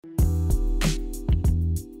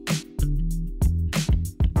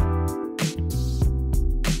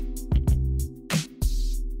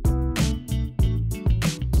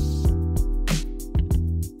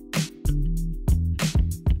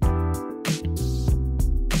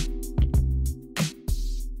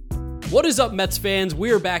What is up, Mets fans?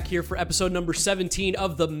 We are back here for episode number 17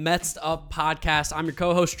 of the Mets Up podcast. I'm your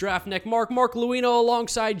co-host, Draftnik Mark Luino,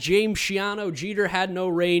 alongside James Shiano. Jeter had no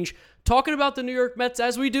range, talking about the New York Mets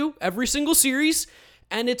as we do every single series,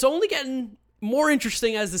 and it's only getting more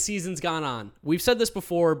interesting as the season's gone on. We've said this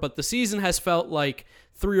before, but the season has felt like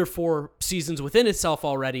 3 or 4 seasons within itself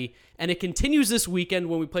already, and it continues this weekend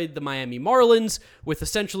when we played the Miami Marlins with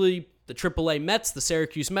essentially the AAA Mets, the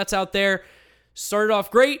Syracuse Mets out there. Started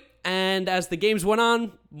off great, and as the games went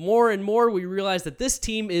on, more and more, we realized that this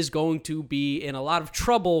team is going to be in a lot of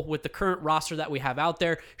trouble with the current roster that we have out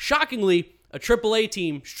there. Shockingly, a AAA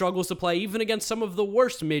team struggles to play even against some of the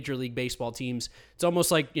worst Major League Baseball teams. It's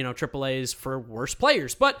almost like, AAA is for worse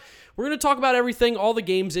players. But we're going to talk about everything, all the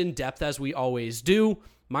games in depth as we always do.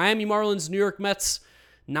 Miami Marlins, New York Mets,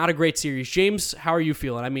 not a great series. James, how are you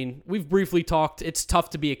feeling? I mean, we've briefly talked. It's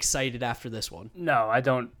tough to be excited after this one. No, I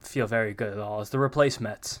don't feel very good at all. It's the replace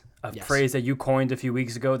Mets. A phrase that you coined a few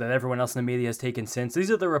weeks ago that everyone else in the media has taken since.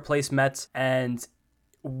 These are the replace Mets, and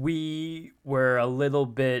we were a little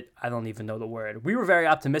bit, I don't even know the word. We were very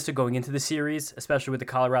optimistic going into the series, especially with the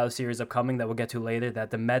Colorado series upcoming that we'll get to later,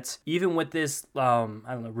 that the Mets, even with this,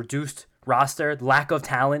 reduced roster, lack of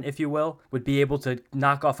talent, if you will, would be able to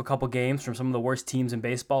knock off a couple games from some of the worst teams in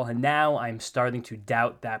baseball. And now I'm starting to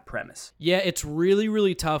doubt that premise. Yeah, it's really,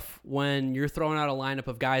 really tough when you're throwing out a lineup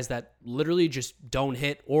of guys that literally just don't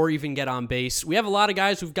hit or even get on base. We have a lot of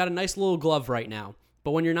guys who've got a nice little glove right now.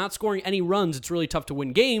 But when you're not scoring any runs, it's really tough to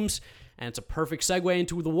win games, and it's a perfect segue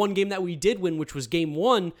into the one game that we did win, which was Game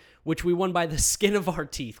 1, which we won by the skin of our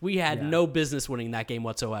teeth. We had no business winning that game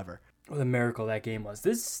whatsoever. What a miracle that game was.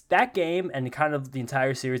 That game and kind of the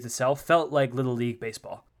entire series itself felt like Little League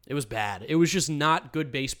baseball. It was bad. It was just not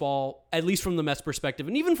good baseball, at least from the Mets' perspective.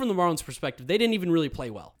 And even from the Marlins' perspective, they didn't even really play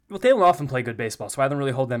well. Well, they don't often play good baseball, so I don't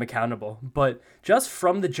really hold them accountable. But just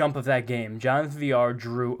from the jump of that game, Jonathan Villar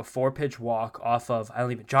drew a 4-pitch walk off of,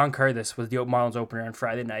 John Curtis was the Marlins opener on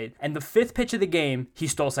Friday night. And the 5th pitch of the game, he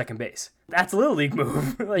stole second base. That's a Little League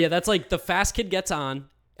move. Yeah, that's like the fast kid gets on,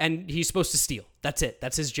 and he's supposed to steal. That's it.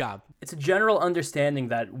 That's his job. It's a general understanding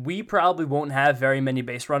that we probably won't have very many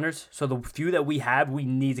base runners, so the few that we have, we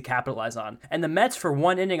need to capitalize on. And the Mets, for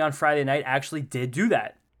one inning on Friday night, actually did do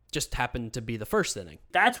that. Just happened to be the first inning.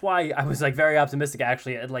 That's why I was very optimistic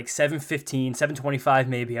actually at 7:15, 7:25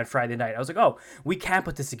 maybe on Friday night. I was like, oh, we can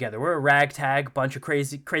put this together. We're a ragtag bunch of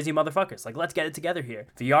crazy motherfuckers. Let's get it together here.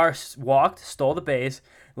 Villar walked, stole the base.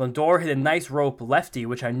 Lindor hit a nice rope lefty,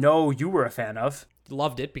 which I know you were a fan of.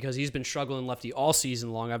 Loved it because he's been struggling lefty all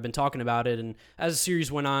season long. I've been talking about it, and as the series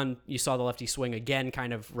went on, you saw the lefty swing again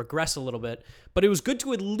kind of regress a little bit, but it was good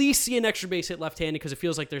to at least see an extra base hit left-handed because it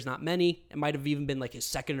feels like there's not many. It might have even been his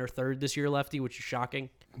second or third this year lefty, which is shocking.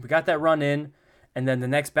 We got that run in, and then the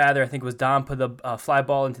next batter, I think it was Dom, put the fly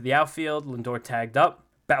ball into the outfield. Lindor tagged up.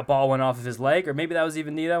 That ball went off of his leg, or maybe that was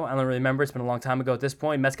even Nito. I don't really remember. It's been a long time ago at this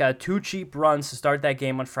point. Mets got 2 cheap runs to start that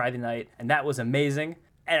game on Friday night, and that was amazing.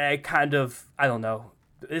 And I don't know.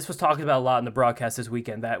 This was talked about a lot in the broadcast this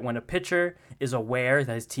weekend, that when a pitcher is aware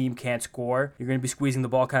that his team can't score, you're going to be squeezing the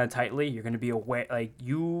ball kind of tightly. You're going to be aware,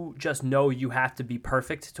 you just know you have to be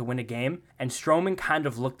perfect to win a game. And Stroman kind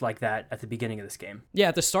of looked like that at the beginning of this game. Yeah,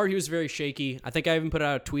 at the start, he was very shaky. I think I even put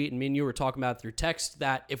out a tweet, and me and you were talking about it through text,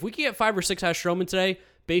 that if we could get 5 or 6 out of Stroman today,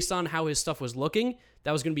 based on how his stuff was looking,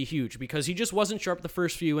 that was going to be huge because he just wasn't sharp the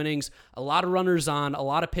first few innings. A lot of runners on, a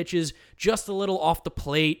lot of pitches, just a little off the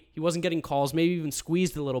plate. He wasn't getting calls, maybe even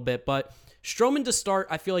squeezed a little bit. But Stroman to start,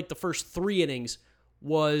 I feel like the first 3 innings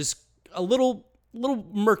was a little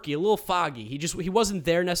murky, a little foggy. He wasn't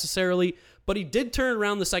there necessarily, but he did turn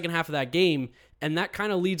around the second half of that game, and that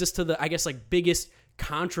kind of leads us to the, biggest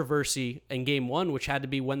controversy in Game 1, which had to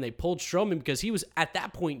be when they pulled Stroman because he was at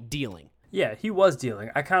that point dealing. Yeah, he was dealing.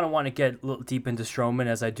 I kind of want to get a little deep into Stroman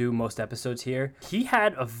as I do most episodes here. He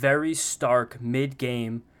had a very stark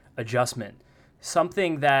mid-game adjustment.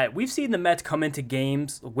 Something that we've seen the Mets come into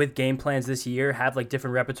games with game plans this year, have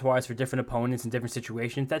different repertoires for different opponents in different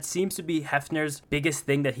situations. That seems to be Hefner's biggest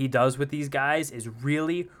thing that he does with these guys is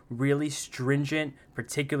really, really stringent,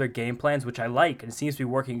 particular game plans, which I like, and it seems to be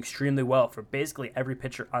working extremely well for basically every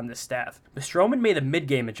pitcher on the staff. But Stroman made a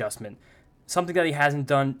mid-game adjustment. Something that he hasn't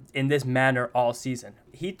done in this manner all season.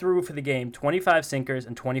 He threw for the game 25 sinkers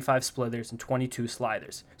and 25 splitters and 22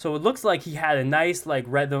 sliders. So it looks like he had a nice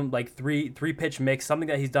rhythm, three pitch mix, something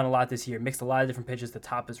that he's done a lot this year, mixed a lot of different pitches to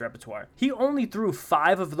top his repertoire. He only threw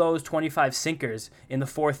 5 of those 25 sinkers in the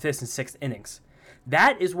 4th, 5th, and 6th innings.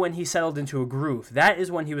 That is when he settled into a groove. That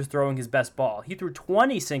is when he was throwing his best ball. He threw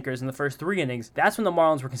 20 sinkers in the first 3 innings. That's when the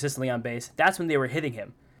Marlins were consistently on base. That's when they were hitting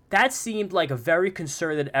him. that seemed like a very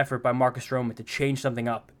concerted effort by Marcus Stroman to change something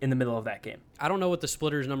up in the middle of that game. I don't know what the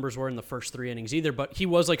splitters numbers were in the first 3 innings either, but he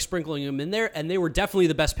was like sprinkling them in there, and they were definitely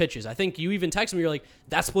the best pitches. I think you even texted me, you're like,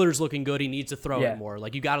 that splitter's looking good. He needs to throw it more.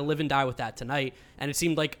 Like, you got to live and die with that tonight. And it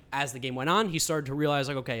seemed like as the game went on, he started to realize,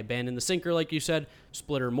 like, okay, abandon the sinker, like you said,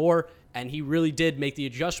 splitter more. And he really did make the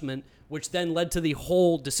adjustment, which then led to the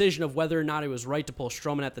whole decision of whether or not it was right to pull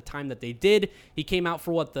Stroman at the time that they did. He came out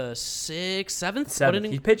for the 6th,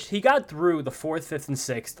 7th? He got through the 4th, 5th, and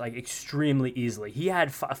 6th like extremely easily. He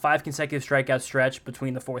had 5 consecutive strikeout stretch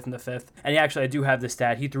between the 4th and the 5th. And I do have this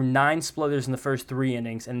stat. He threw 9 splitters in the first 3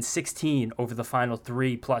 innings and 16 over the final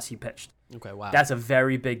 3 plus he pitched. Okay, wow. That's a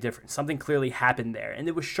very big difference. Something clearly happened there. And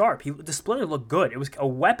it was sharp. The splitter looked good. It was a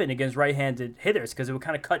weapon against right-handed hitters because it would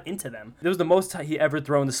kind of cut into them. It was the most he ever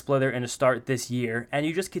thrown the splitter in a start this year. And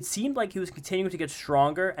it seemed like he was continuing to get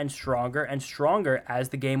stronger and stronger and stronger as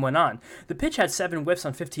the game went on. The pitch had 7 whiffs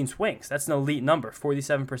on 15 swings. That's an elite number,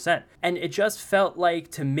 47%. And it just felt like,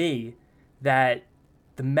 to me, that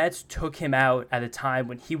the Mets took him out at a time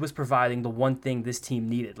when he was providing the one thing this team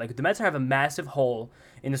needed. Like, the Mets have a massive hole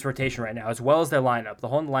in this rotation right now, as well as their lineup. The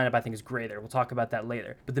hole in the lineup, I think, is greater. We'll talk about that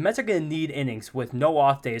later. But the Mets are going to need innings with no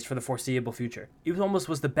off days for the foreseeable future. It almost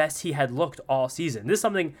was the best he had looked all season. This is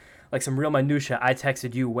something, like some real minutia, I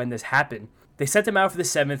texted you when this happened. They sent him out for the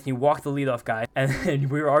 7th, and he walked the leadoff guy,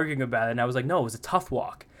 and we were arguing about it, and I was like, no, it was a tough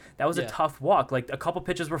walk. That was a tough walk. Like, a couple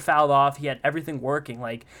pitches were fouled off. He had everything working.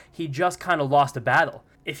 Like, he just kind of lost a battle.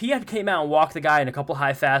 If he had came out and walked the guy in a couple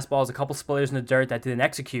high fastballs, a couple splitters in the dirt that didn't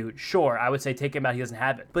execute, sure, I would say take him out. He doesn't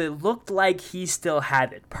have it. But it looked like he still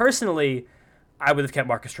had it. Personally, I would have kept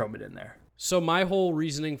Marcus Stroman in there. So my whole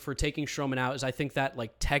reasoning for taking Stroman out is I think that,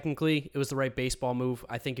 like, technically it was the right baseball move.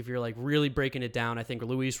 I think if you're, like, really breaking it down, I think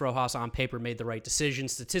Luis Rojas on paper made the right decision.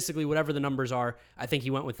 Statistically, whatever the numbers are, I think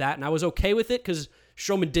he went with that. And I was okay with it because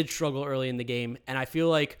Stroman did struggle early in the game. And I feel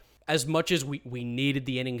like as much as we needed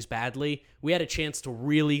the innings badly, we had a chance to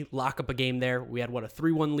really lock up a game there. We had, a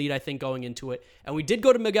 3-1 lead, I think, going into it. And we did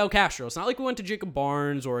go to Miguel Castro. It's not like we went to Jacob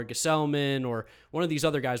Barnes or Gesellman or one of these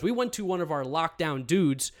other guys. We went to one of our lockdown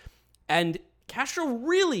dudes, and Castro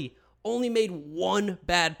really only made one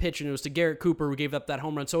bad pitch, and it was to Garrett Cooper, who gave up that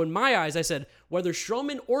home run. So in my eyes, I said, whether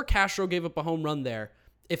Stroman or Castro gave up a home run there,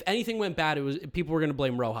 if anything went bad, people were going to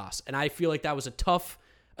blame Rojas. And I feel like that was a tough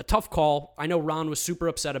call. I know Ron was super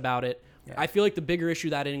upset about it. Yeah. I feel like the bigger issue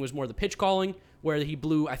that inning was more the pitch calling, where he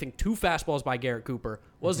blew, I think, 2 fastballs by Garrett Cooper.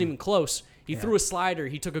 Wasn't even close. He threw a slider.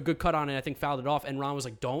 He took a good cut on it. I think fouled it off. And Ron was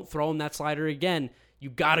like, don't throw him that slider again. You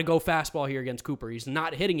got to go fastball here against Cooper. He's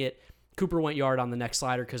not hitting it. Cooper went yard on the next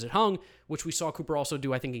slider because it hung, which we saw Cooper also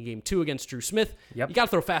do, I think, in Game 2 against Drew Smith. Yep. You got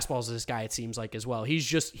to throw fastballs at this guy, it seems like, as well.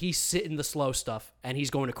 He's sitting the slow stuff, and he's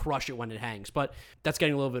going to crush it when it hangs. But that's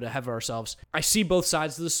getting a little bit ahead of ourselves. I see both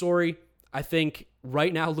sides of the story. I think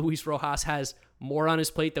right now Luis Rojas has more on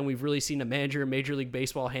his plate than we've really seen a manager in Major League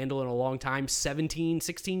Baseball handle in a long time. 16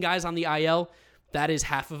 guys on the IL. That is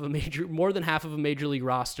more than half of a Major League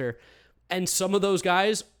roster. And some of those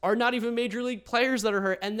guys are not even Major League players that are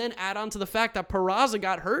hurt. And then add on to the fact that Peraza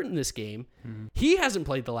got hurt in this game. Mm-hmm. He hasn't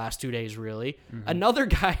played the last 2 days, really. Mm-hmm. Another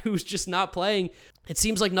guy who's just not playing. It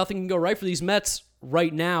seems like nothing can go right for these Mets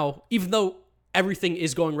right now, even though everything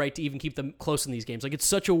is going right to even keep them close in these games. Like, it's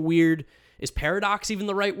such a weird... Is paradox even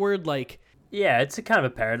the right word? Like... Yeah, it's a kind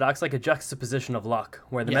of a paradox, like a juxtaposition of luck,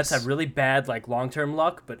 where the Mets have really bad, like, long-term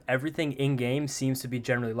luck, but everything in-game seems to be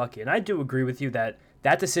generally lucky. And I do agree with you that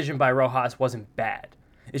decision by Rojas wasn't bad.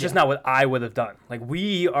 It's just not what I would have done. Like,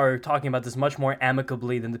 we are talking about this much more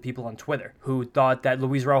amicably than the people on Twitter who thought that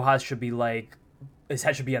Luis Rojas should be, like, his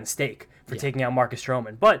head should be on stake for taking out Marcus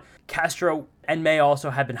Stroman. But Castro and May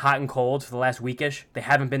also have been hot and cold for the last weekish. They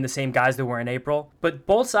haven't been the same guys they were in April. But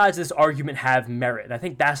both sides of this argument have merit. And I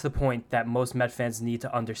think that's the point that most Met fans need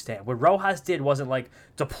to understand. What Rojas did wasn't, like,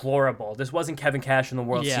 deplorable. This wasn't Kevin Cash in the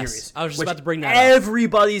World Series. I was just about to bring that up.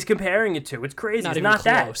 Everybody's comparing it to. It's crazy. It's not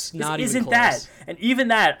close. That. Not even isn't close. That. And even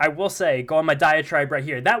that, I will say, go on my diatribe right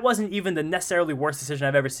here, that wasn't even the necessarily worst decision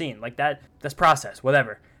I've ever seen. Like, that's process.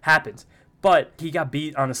 Whatever. Happens. But he got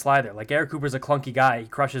beat on a slider. Like, Garrett Cooper's a clunky guy. He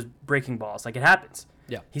crushes breaking balls. Like, it happens.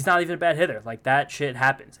 Yeah. He's not even a bad hitter. Like, that shit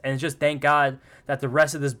happens. And it's just thank God that the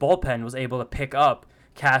rest of this bullpen was able to pick up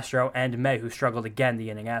Castro and May, who struggled again the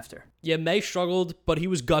inning after. Yeah, May struggled, but he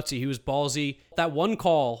was gutsy. He was ballsy. That one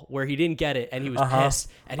call where he didn't get it and he was pissed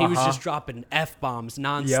and he was just dropping F-bombs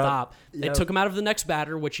nonstop. They took him out of the next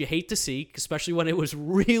batter, which you hate to see, especially when it was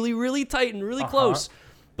really, really tight and really close.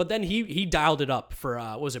 But then he dialed it up for,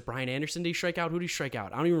 was it Brian Anderson? Did he strike out? Who did he strike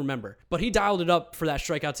out? I don't even remember. But he dialed it up for that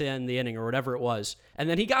strikeout to end the inning or whatever it was. And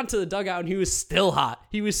then he got into the dugout and he was still hot.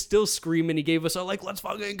 He was still screaming. He gave us a, like, let's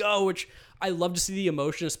fucking go, which I love to see the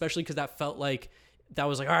emotion, especially because that felt like, that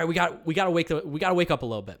was like, all right, we got to wake up a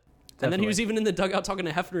little bit. Definitely. And then he was even in the dugout talking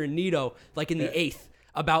to Hefner and Nito, like in the eighth,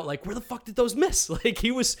 about like, where the fuck did those miss? Like, he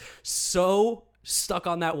was so stuck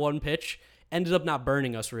on that one pitch, ended up not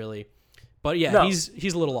burning us really. But yeah, no. he's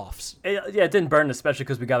a little off. It didn't burn, especially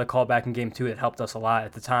because we got a call back in game 2 that helped us a lot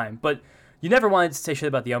at the time. But you never wanted to say shit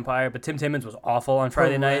about the umpire, but Tim Timmons was awful on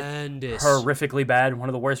Friday night. Horrifically bad. One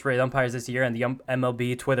of the worst rated umpires this year, and the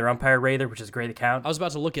MLB Twitter umpire rater, which is a great account. I was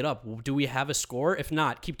about to look it up. Do we have a score? If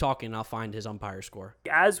not, keep talking and I'll find his umpire score.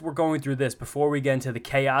 As we're going through this, before we get into the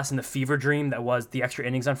chaos and the fever dream that was the extra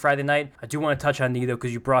innings on Friday night, I do want to touch on Nito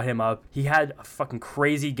because you brought him up. He had a fucking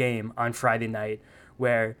crazy game on Friday night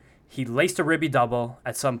where he laced a ribby double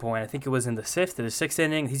at some point. I think it was in the 5th or the 6th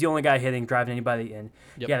inning. He's the only guy driving anybody in.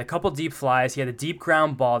 Yep. He had a couple deep flies. He had a deep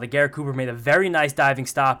ground ball that Garrett Cooper made a very nice diving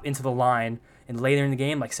stop into the line. And later in the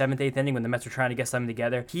game, like 7th, 8th inning, when the Mets were trying to get something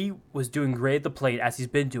together, he was doing great at the plate, as he's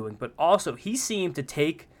been doing. But also, he seemed to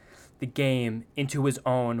take the game into his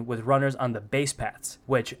own with runners on the base paths,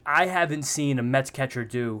 which I haven't seen a Mets catcher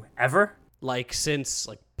do ever. Like since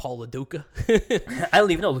Paul Lo Duca. I don't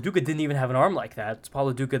even know. Lo Duca didn't even have an arm like that. It's Paul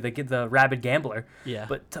Lo Duca, the rabid gambler. Yeah.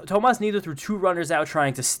 But Tomas Nito threw 2 runners out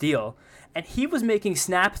trying to steal, and he was making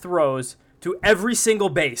snap throws to every single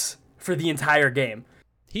base for the entire game.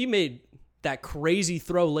 He made that crazy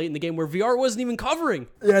throw late in the game where VR wasn't even covering.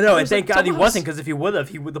 Yeah, no, and thank God he wasn't, because if he would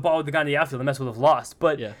have, the ball would have gone to the outfield. The Mets would have lost.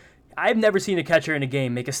 But yeah. I've never seen a catcher in a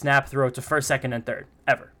game make a snap throw to first, second, and third,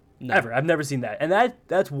 ever. No. Ever. I've never seen that. And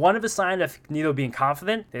that's one of the signs of Nito being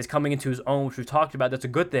confident, that he's coming into his own, which we talked about. That's a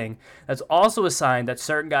good thing. That's also a sign that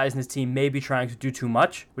certain guys in his team may be trying to do too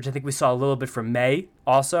much, which I think we saw a little bit from May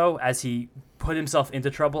also, as he put himself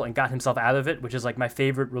into trouble and got himself out of it, which is like my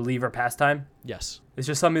favorite reliever pastime. Yes. It's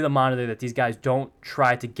just something to monitor, that these guys don't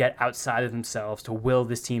try to get outside of themselves to will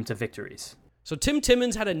this team to victories. So Tim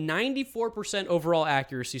Timmons had a 94% overall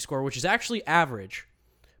accuracy score, which is actually average.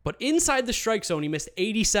 But inside the strike zone, he missed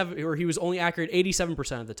 87, or he was only accurate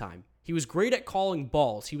 87% of the time. He was great at calling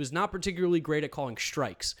balls. He was not particularly great at calling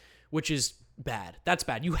strikes, which is bad. That's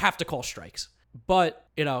bad. You have to call strikes. But,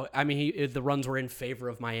 the runs were in favor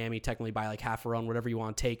of Miami, technically by like half a run, whatever you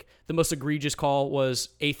want to take. The most egregious call was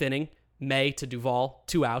 8th inning, May to Duvall,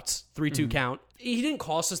 2 outs, 3-2 count. He didn't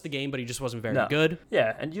cost us the game, but he just wasn't very good.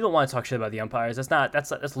 Yeah, and you don't want to talk shit about the umpires.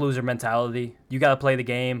 That's loser mentality. You got to play the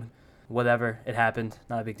game. Whatever, it happened.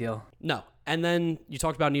 Not a big deal. No. And then you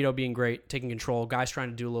talked about Nito being great, taking control, guys trying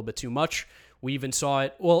to do a little bit too much. We even saw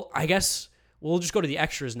it. Well, I guess we'll just go to the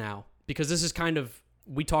extras now, because this is kind of,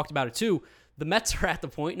 we talked about it too. The Mets are at the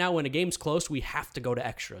point now when a game's close, we have to go to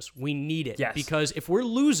extras. We need it. Yes. Because if we're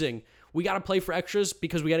losing, we got to play for extras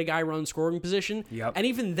because we got a guy run scoring position. Yep. And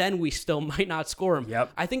even then, we still might not score him.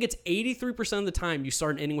 Yep. I think it's 83% of the time you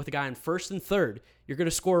start an inning with a guy in first and third, you're going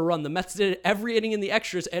to score a run. The Mets did it every inning in the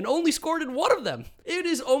extras and only scored in one of them. It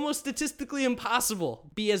is almost statistically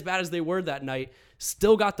impossible. Be as bad as they were that night,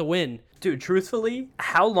 still got the win. Dude, truthfully,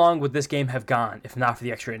 how long would this game have gone if not for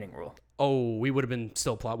the extra inning rule? Oh, we would have been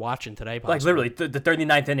still watching today, possibly. Like, literally, the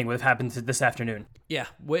 39th inning would have happened this afternoon. Yeah,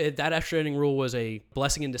 that extra inning rule was a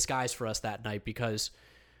blessing in disguise for us that night because,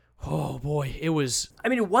 oh, boy, it was... I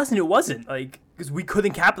mean, it wasn't. Like, because we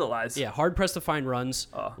couldn't capitalize. Yeah, hard-pressed to find runs.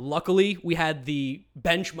 Luckily, we had the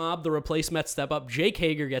bench mob, the replace Mets step up. Jake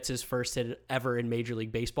Hager gets his first hit ever in Major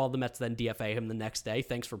League Baseball. The Mets then DFA him the next day.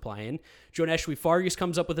 Thanks for playing. Jonesh Fargas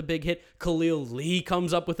comes up with a big hit. Khalil Lee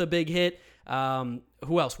comes up with a big hit.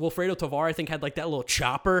 Who else? Wilfredo Tovar, I think, had like that little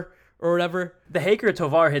chopper or whatever. The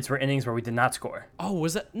Hager-Tovar hits were innings where we did not score. Oh,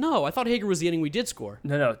 was that? No, I thought Hager was the inning we did score.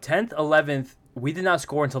 No. 10th, 11th, we did not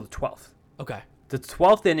score until the 12th. Okay. The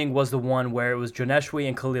 12th inning was the one where it was Joneshwi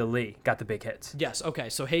and Khalil Lee got the big hits. Yes, okay,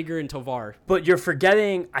 so Hager and Tovar. But you're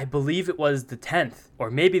forgetting, I believe it was the 10th, or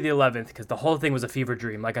maybe the 11th, because the whole thing was a fever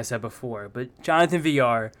dream, like I said before. But Jonathan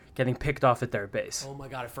Villar getting picked off at third base. Oh my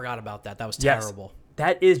God, I forgot about that. That was terrible. Yes.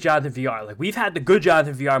 That is Jonathan Villar. Like, we've had the good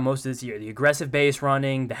Jonathan Villar most of this year. The aggressive base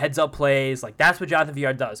running, the heads-up plays. Like, that's what Jonathan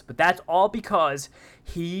Villar does. But that's all because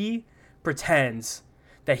he pretends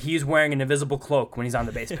that he's wearing an invisible cloak when he's on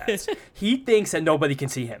the base paths. He thinks that nobody can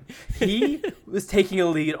see him. He was taking a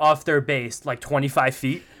lead off third base like 25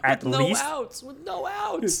 feet at least. With no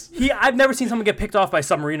outs. I've never seen someone get picked off by a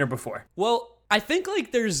submariner before. Well, I think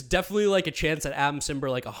like there's definitely like a chance that Adam Simber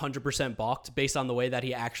like 100% balked based on the way that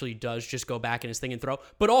he actually does just go back in his thing and throw.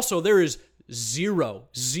 But also there is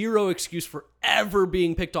zero excuse for ever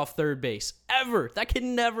being picked off third base. Ever. That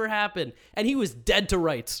can never happen. And he was dead to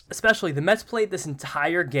rights. Especially, the Mets played this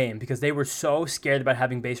entire game because they were so scared about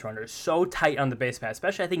having base runners, so tight on the base pass.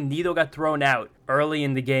 Especially, I think Nido got thrown out early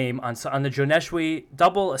in the game on the Joneshwi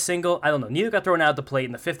double, a single. I don't know. Nido got thrown out at the plate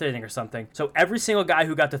in the 5th inning or something. So every single guy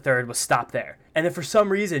who got to third was stopped there. And then for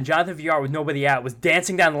some reason, Jonathan Villar, with nobody out, was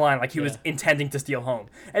dancing down the line like he was intending to steal home.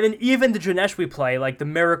 And then even the Joneshwi play, like the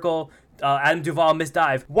miracle Adam Duvall missed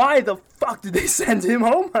dive. Why the fuck did they send him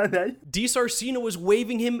home on that? D. Sarcina was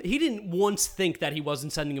waving him. He didn't once think that he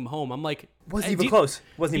wasn't sending him home. I'm like, wasn't even close.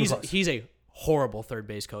 He's a horrible third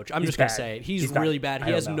base coach. I'm just going to say it. He's really bad.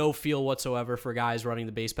 He has no feel whatsoever for guys running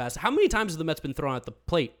the base pass. How many times have the Mets been thrown at the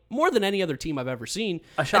plate? More than any other team I've ever seen.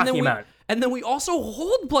 A shocking amount. And then we also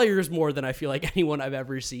hold players more tthan I feel like anyone I've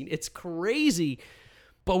ever seen. It's crazy.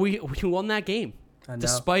 But we won that game.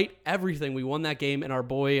 Despite everything, we won that game, and our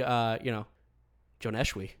boy,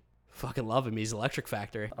 Joneshwi, fucking love him. He's Electric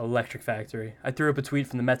Factory. Electric Factory. I threw up a tweet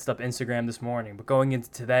from the Mets Up Instagram this morning, but going into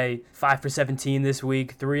today, 5 for 17 this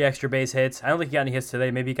week, 3 extra base hits. I don't think he got any hits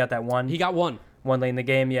today. Maybe he got that one. He got one. One late in the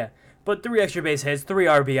game, yeah. But 3 extra base hits, 3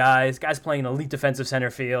 RBIs, guys playing an elite defensive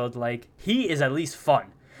center field. Like, he is at least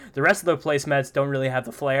fun. The rest of the placements don't really have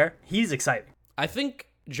the flair. He's exciting. I think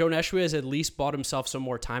Joneshwi has at least bought himself some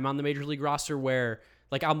more time on the Major League roster where,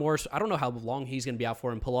 like Al Morris, I don't know how long he's going to be out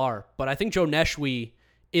for in Pilar, but I think Joneshwi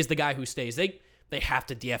is the guy who stays. They have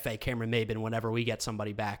to DFA Cameron Maybin whenever we get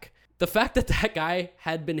somebody back. The fact that guy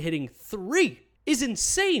had been hitting 3 is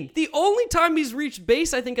insane. The only time he's reached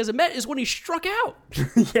base, I think, as a Met is when he struck out.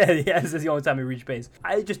 Yeah, this is the only time he reached base.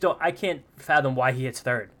 I can't fathom why he hits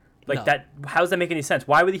third. That, how does that make any sense?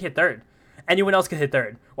 Why would he hit third? Anyone else can hit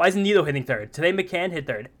third. Why isn't Nido hitting third? Today McCann hit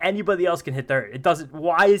third. Anybody else can hit third. It doesn't.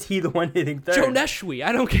 Why is he the one hitting third? Joneshwi,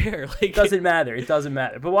 I don't care. It doesn't matter. It doesn't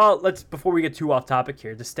matter. But before we get too off topic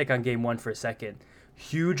here, just stick on game 1 for a second.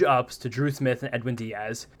 Huge ups to Drew Smith and Edwin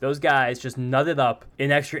Diaz. Those guys just nutted up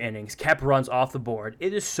in extra innings, kept runs off the board.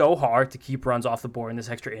 It is so hard to keep runs off the board in this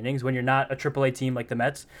extra innings when you're not a AAA team like the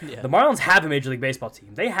Mets. Yeah. The Marlins have a Major League Baseball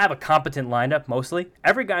team. They have a competent lineup mostly.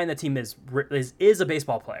 Every guy in the team is a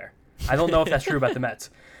baseball player. I don't know if that's true about the Mets.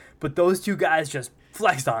 But those two guys just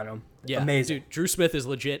flexed on him. Yeah, amazing. Dude, Drew Smith is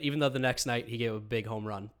legit, even though the next night he gave a big home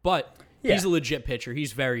run. But he's a legit pitcher.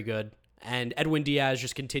 He's very good. And Edwin Diaz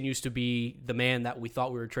just continues to be the man that we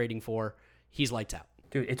thought we were trading for. He's lights out.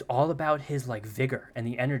 Dude, it's all about his vigor and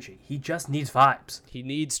the energy. He just needs vibes. He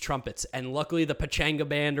needs trumpets. And luckily the Pachanga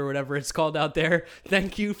Band or whatever it's called out there,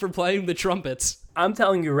 thank you for playing the trumpets. I'm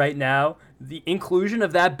telling you right now, the inclusion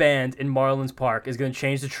of that band in Marlins Park is going to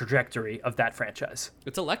change the trajectory of that franchise.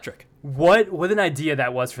 It's electric. What an idea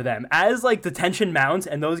that was for them. As the tension mounts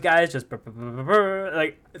and those guys just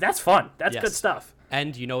that's fun. That's good stuff.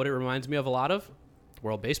 And you know what it reminds me of a lot of?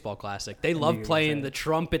 World Baseball Classic. They love playing the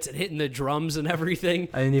trumpets and hitting the drums and everything.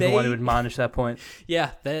 I didn't even want to admonish that point.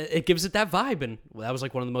 Yeah, it gives it that vibe. And that was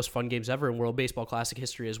one of the most fun games ever in World Baseball Classic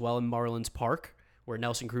history as well in Marlins Park, where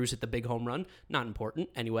Nelson Cruz hit the big home run. Not important.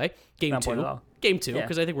 Anyway, game 2. Game 2,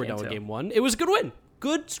 because I think we're done with game 1. It was a good win.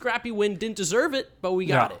 Good, scrappy win. Didn't deserve it, but we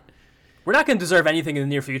got it. We're not going to deserve anything in the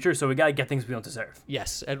near future, so we got to get things we don't deserve.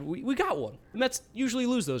 Yes, and we got one. The Mets usually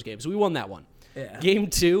lose those games. We won that one. Yeah. Game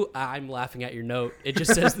 2, I'm laughing at your note. It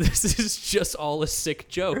just says this is just all a sick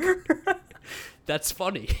joke. That's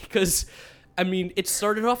funny because, it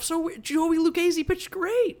started off so weird. Joey Lucchesi pitched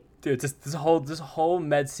great. Dude, this whole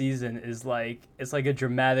Mets season is it's like a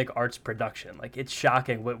dramatic arts production. It's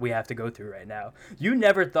shocking what we have to go through right now. You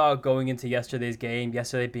never thought going into yesterday's game,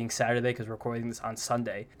 yesterday being Saturday because we're recording this on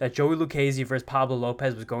Sunday, that Joey Lucchesi versus Pablo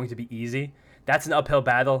Lopez was going to be easy. That's an uphill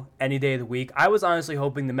battle any day of the week. I was honestly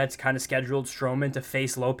hoping the Mets kind of scheduled Stroman to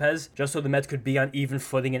face Lopez just so the Mets could be on even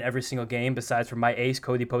footing in every single game, besides for my ace,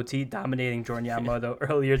 Cody Poteet, dominating Jordan Yamamoto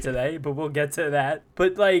earlier today, but we'll get to that.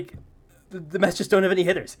 But, the Mets just don't have any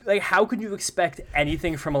hitters. How could you expect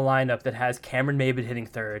anything from a lineup that has Cameron Maybin hitting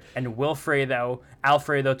third and Alfredo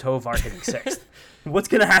Tovar hitting sixth? What's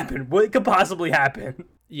going to happen? What could possibly happen?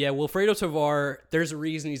 Yeah, Wilfredo Tovar, there's a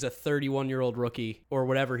reason he's a 31-year-old rookie or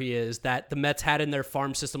whatever he is that the Mets had in their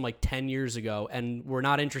farm system 10 years ago and we're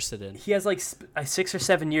not interested in. He has 6 or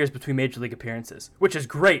 7 years between Major League appearances, which is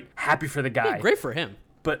great. Happy for the guy. Yeah, great for him.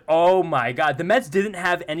 But, oh my God, the Mets didn't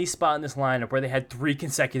have any spot in this lineup where they had 3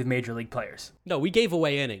 consecutive Major League players. No, we gave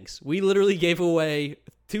away innings. We literally gave away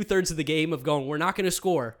 2/3 of the game of going, we're not going to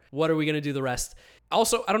score. What are we going to do the rest?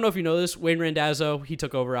 Also, I don't know if you know this, Wayne Randazzo, he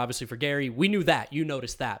took over obviously for Gary. We knew that. You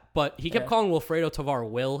noticed that. But he kept calling Wilfredo Tovar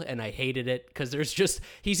Will, and I hated it because there's just,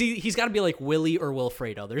 he's got to be like Willie or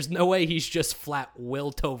Wilfredo. There's no way he's just flat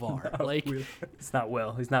Will Tovar. It's not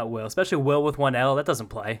Will. He's not Will. Especially Will with one L. That doesn't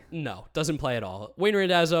play. No, doesn't play at all. Wayne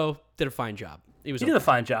Randazzo did a fine job. He did a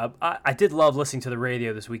fine job. I did love listening to the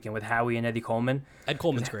radio this weekend with Howie and Eddie Coleman. Ed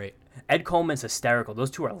Coleman's great. Ed Coleman's hysterical. Those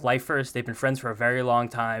two are lifers. They've been friends for a very long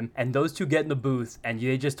time. And those two get in the booth and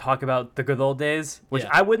they just talk about the good old days, which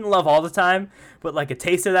I wouldn't love all the time, but like a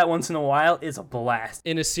taste of that once in a while is a blast.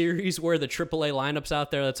 In a series where the AAA lineup's out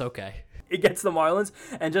there, that's okay. It gets the Marlins.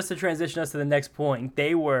 And just to transition us to the next point,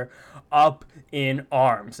 they were up in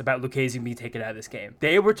arms about Lucchesi being taken out of this game.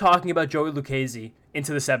 They were talking about Joey Lucchesi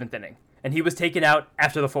into the 7th inning. And he was taken out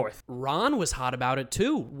after the 4th. Ron was hot about it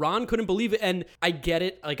too. Ron couldn't believe it. And I get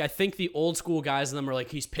it. Like, I think the old school guys in them are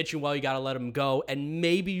like, he's pitching well, you got to let him go. And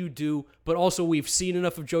maybe you do. But also, we've seen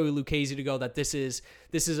enough of Joey Lucchesi to go that this is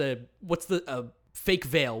a fake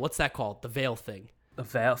veil. What's that called? The veil thing. A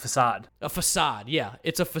veil? Facade. A facade. Yeah,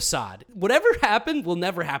 it's a facade. Whatever happened will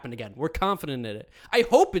never happen again. We're confident in it. I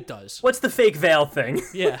hope it does. What's the fake veil thing?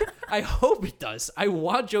 Yeah, I hope it does. I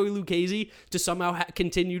want Joey Lucchesi to somehow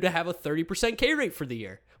continue to have a 30% K rate for the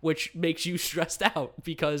year, which makes you stressed out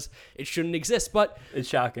because it shouldn't exist. But it's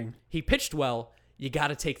shocking. He pitched well. You got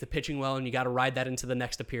to take the pitching well and you got to ride that into the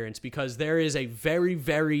next appearance because there is a very,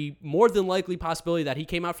 very more than likely possibility that he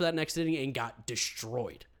came out for that next inning and got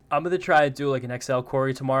destroyed. I'm going to try to do like an Excel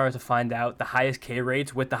query tomorrow to find out the highest K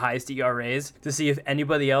rates with the highest ERAs to see if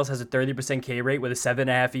anybody else has a 30% K rate with a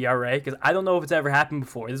 7.5 ERA because I don't know if it's ever happened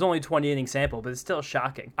before. There's only a 20 inning sample, but it's still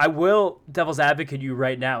shocking. I will devil's advocate you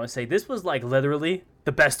right now and say this was like literally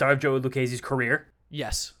the best start of Joey Lucchesi's career.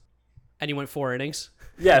 Yes. And he went 4 innings.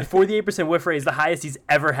 Yeah, 48% whiff rate is the highest he's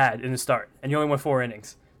ever had in the start, and he only went 4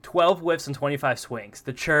 innings. 12 whiffs and 25 swings.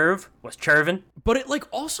 The churve was churvin'. But it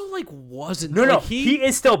also wasn't. No, he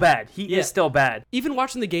is still bad. He is still bad. Even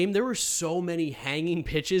watching the game, there were so many hanging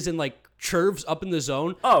pitches and churves up in the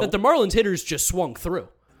zone that the Marlins hitters just swung through.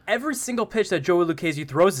 Every single pitch that Joey Lucchesi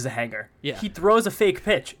throws is a hanger. Yeah. He throws a fake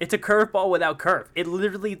pitch. It's a curveball without curve. It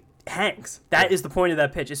literally hangs. That is the point of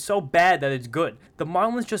that pitch. It's so bad that it's good. The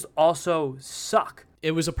Marlins just also suck.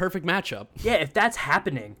 It was a perfect matchup. Yeah, if that's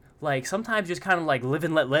happening, sometimes just kind of live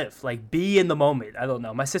and let live. Be in the moment. I don't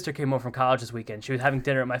know. My sister came home from college this weekend. She was having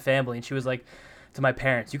dinner at my family, and she was like to my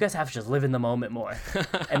parents, you guys have to just live in the moment more.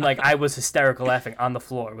 And I was hysterical laughing on the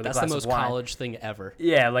floor with a glass of wine. That's the most college thing ever.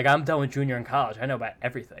 Yeah, I'm done with junior in college. I know about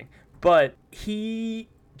everything. But he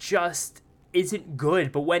just isn't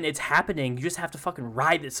good. But when it's happening, you just have to fucking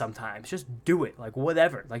ride it sometimes. Just do it.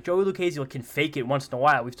 Whatever. Joey Lucchesi can fake it once in a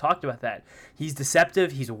while. We've talked about that. He's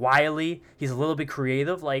deceptive. He's wily. He's a little bit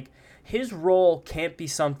creative. His role can't be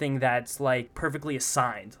something that's perfectly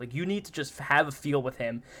assigned. You need to just have a feel with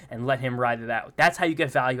him and let him ride it out. That's how you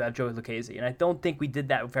get value out of Joey Lucchesi. And I don't think we did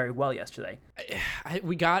that very well yesterday. I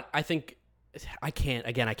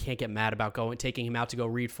can't get mad about taking him out to go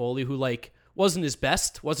Reed Foley, who wasn't his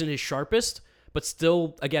best, wasn't his sharpest, but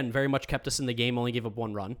still, again, very much kept us in the game, only gave up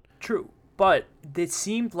 1 run. True. But it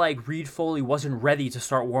seemed like Reed Foley wasn't ready to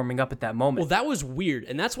start warming up at that moment. Well, that was weird,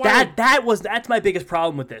 and that's why that's my biggest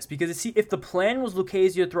problem with this. Because if the plan was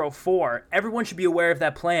Lucchesi to throw 4, everyone should be aware of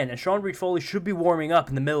that plan, and Sean Reed Foley should be warming up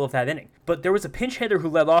in the middle of that inning. But there was a pinch hitter who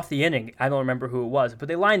led off the inning. I don't remember who it was, but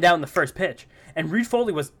they lined out in the first pitch, and Reed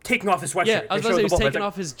Foley was taking off his sweatshirt. Yeah, I was about to say he was taking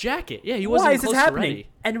off his jacket. Yeah, he wasn't Why is close this happening? to ready.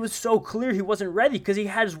 And it was so clear he wasn't ready because he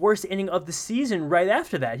had his worst inning of the season right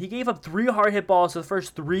after that. He gave up 3 hard hit balls to the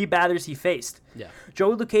first 3 batters he faced. Yeah.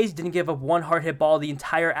 Joey Lucchesi didn't give up 1 hard hit ball the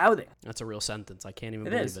entire outing. That's a real sentence. I can't even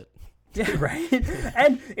believe it. Yeah, right?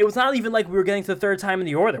 And it was not even we were getting to the 3rd time in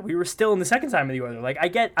the order. We were still in the 2nd time in the order. I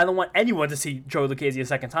don't want anyone to see Joey Lucchesi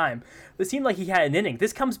a 2nd time. But it seemed like he had an inning.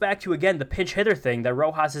 This comes back to, again, the pinch hitter thing that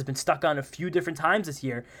Rojas has been stuck on a few different times this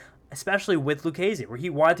year, especially with Lucchesi, where he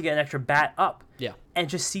wanted to get an extra bat up. Yeah. And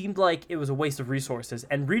just seemed like it was a waste of resources.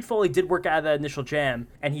 And Reed Foley did work out of that initial jam,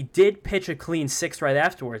 and he did pitch a clean 6th right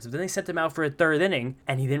afterwards. But then they sent him out for a 3rd inning,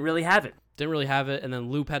 and he didn't really have it. And then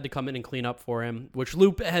Loop had to come in and clean up for him, which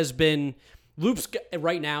Loop's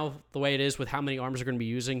right now, the way it is with how many arms are going to be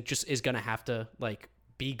using, just is going to have to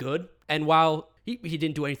be good. And while he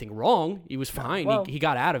didn't do anything wrong, he was fine. Well, he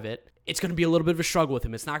got out of it. It's going to be a little bit of a struggle with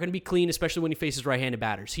him. It's not going to be clean, especially when he faces right-handed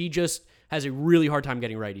batters. He just has a really hard time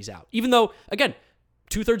getting righties out. Even though, again,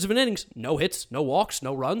 2/3 of an innings, no hits, no walks,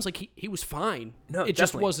 no runs. He was fine. No, it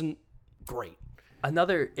just wasn't great.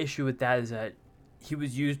 Another issue with that is that he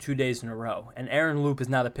was used 2 days in a row. And Aaron Loup is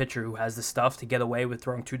now the pitcher who has the stuff to get away with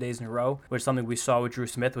throwing 2 days in a row, which is something we saw with Drew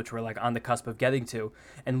Smith, which we're like on the cusp of getting to.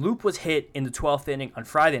 And Loup was hit in the 12th inning on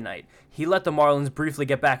Friday night. He let the Marlins briefly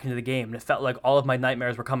get back into the game, and it felt like all of my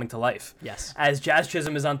nightmares were coming to life. Yes. As Jazz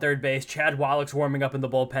Chisholm is on third base, Chad Wallach's warming up in the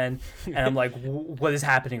bullpen, and I'm like, what is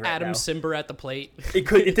happening right now? Adam Simber at the plate.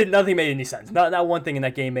 Nothing made any sense. Not one thing in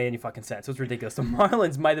that game made any fucking sense. It was ridiculous. The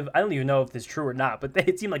Marlins might have, I don't even know if this is true or not, but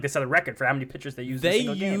it seemed like they set a record for how many pitchers they used in a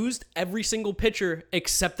single game. They used every single pitcher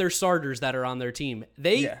except their starters that are on their team.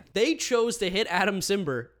 They chose to hit Adam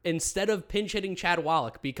Simber instead of pinch hitting Chad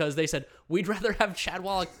Wallach because they said, we'd rather have Chad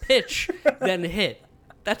Wallach pitch than hit.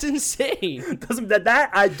 That's insane. That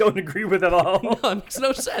I don't agree with at all. No, it makes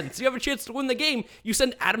no sense. You have a chance to win the game. You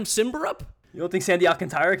send Adam Simber up? You don't think Sandy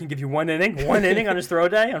Alcantara can give you one inning on his throw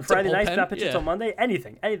day on Friday night, not pitch until Monday?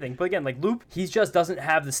 Anything. But again, like Loup, he just doesn't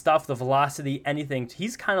have the stuff, the velocity, anything.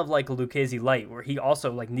 He's kind of like a Lucchesi light, where he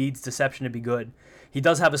also like needs deception to be good. He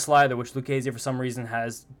does have a slider, which Lucchesi for some reason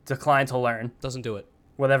has declined to learn. Doesn't do it.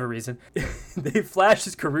 Whatever reason. They flashed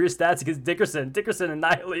his career stats against Dickerson. Dickerson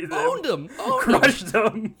annihilated him. Owned him. Crushed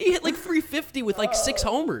him. He hit like 350 with like 6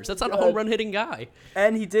 homers. That's not a home run hitting guy.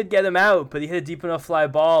 And he did get him out, but he hit a deep enough fly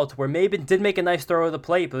ball to where Maben did make a nice throw of the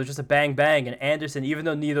plate, but it was just a bang bang. And Anderson, even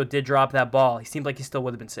though Nido did drop that ball, he seemed like he still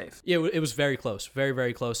would have been safe. Yeah, it was very close. Very,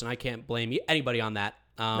 very close. And I can't blame anybody on that.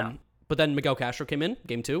 No. But then Miguel Castro came in,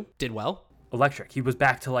 game 2, did well. Electric. He was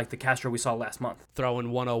back to like the Castro we saw last month.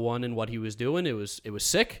 Throwing 101 in what he was doing. It was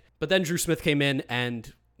sick. But then Drew Smith came in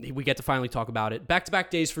and we get to finally talk about it.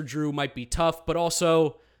 Back-to-back days for Drew might be tough, but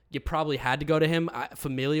also you probably had to go to him.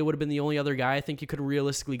 Familia would have been the only other guy I think you could have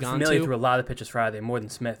realistically gone to. Familia threw a lot of pitches Friday, more than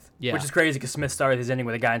Smith. Yeah. Which is crazy because Smith started his inning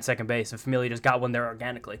with a guy in second base, and Familia just got one there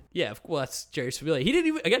organically. Yeah, well, that's Jerry Familia. He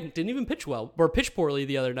didn't even pitch well or pitch poorly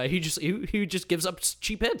the other night. He just gives up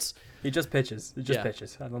cheap hits. He just pitches.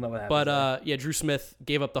 Pitches. I don't know what happened. But, Drew Smith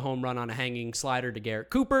gave up the home run on a hanging slider to Garrett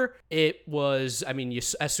Cooper. It was,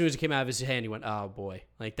 as soon as it came out of his hand, he went, oh, boy.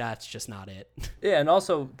 Like, that's just not it. Yeah, and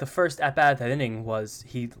also the first at-bat of that inning was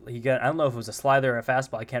he got, I don't know if it was a slider or a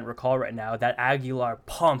fastball, I can't recall right now, that Aguilar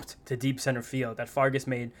pumped to deep center field that Fargas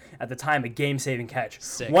made, at the time, a game-saving catch.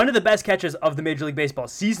 Sick. One of the best catches of the Major League Baseball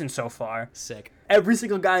season so far. Sick. Every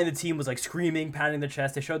single guy in the team was like screaming, pounding their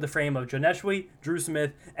chest. They showed the frame of Joneshwy, Drew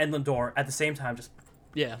Smith, and Lindor at the same time. Just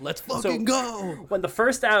let's fucking go. When the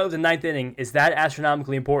first out of the ninth inning is that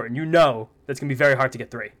astronomically important, you know that's going to be very hard to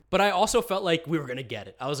get 3. But I also felt like we were going to get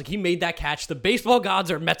it. I was like, he made that catch. The baseball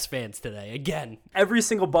gods are Mets fans today, again. Every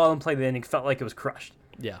single ball in play of the inning felt like it was crushed.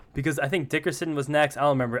 Yeah. Because I think Dickerson was next. I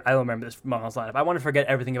don't remember this Marlins lineup. I want to forget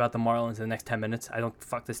everything about the Marlins in the next 10 minutes. I don't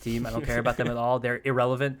fuck this team. I don't care about them at all. They're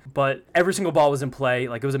irrelevant. But every single ball was in play.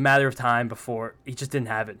 Like, it was a matter of time before he just didn't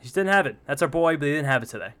have it. He just didn't have it. That's our boy, but he didn't have it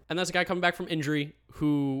today. And that's a guy coming back from injury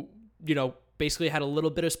who, basically had a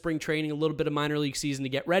little bit of spring training, a little bit of minor league season to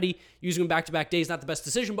get ready. Using him back-to-back days, not the best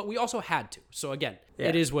decision, but we also had to. So again,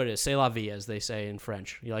 It is what it is. C'est la vie, as they say in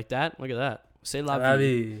French. You like that? Look at that. C'est la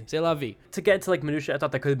vie. C'est la vie. To get to like minutia, I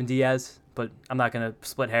thought that could have been Diaz, but I'm not going to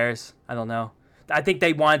split hairs. I don't know. I think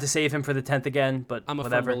they wanted to save him for the 10th again, but I'm a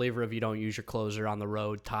whatever. firm believer if you don't use your closer on the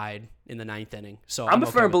road tied in the 9th inning. So I'm a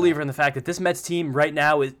okay firm with believer that. in the fact that this Mets team right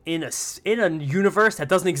now is in a universe that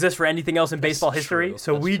doesn't exist for anything else in baseball history. True.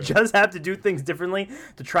 So That's we true. just have to do things differently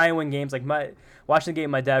to try and win games. Like watching the game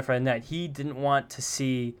with my dad Friday night, he didn't want to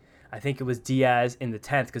see, I think it was Diaz in the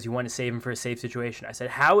 10th because he wanted to save him for a safe situation. I said,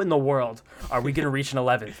 how in the world are we going to reach an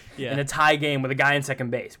 11th in a tie game with a guy in second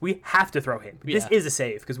base? We have to throw him. This is a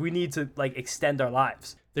save because we need to like extend our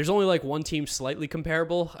lives. There's only like one team slightly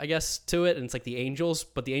comparable, I guess, to it, and it's like the Angels,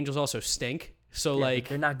 but the Angels also stink. So like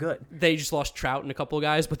they're not good. They just lost Trout and a couple of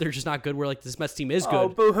guys, but they're just not good. Where like this Mets team is good. Oh,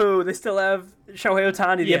 boo-hoo. They still have Shohei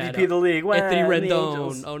Ohtani, the MVP of the league. Wah, Anthony the Rendon.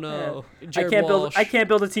 Angels. Oh no. Yeah. Jared Walsh. I can't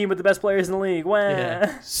build a team with the best players in the league. Wah.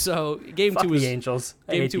 Yeah. So game Fuck 2 was the Angels.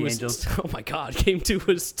 I Game hate 2 the was Angels. Oh my god. Game 2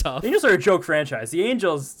 was tough. The Angels are a joke franchise. The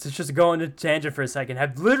Angels, to just go into tangent for a second,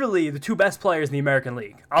 have literally the 2 best players in the American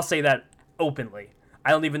League. I'll say that openly. I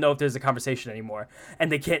don't even know if there's a conversation anymore.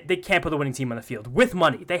 And they can't put a winning team on the field with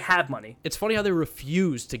money. They have money. It's funny how they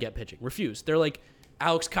refuse to get pitching. Refuse. They're like,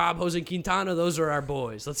 Alex Cobb, Jose Quintana, those are our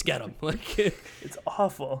boys. Let's get them. Like, it's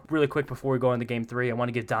awful. Really quick before we go into Game 3, I want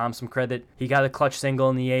to give Dom some credit. He got a clutch single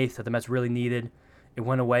in the 8th that the Mets really needed. It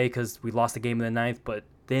went away because we lost the game in the 9th, but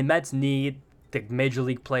the Mets need the major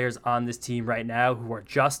league players on this team right now who are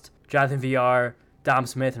just Jonathan Villar, Dom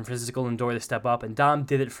Smith, and Francisco Lindor to step up, and Dom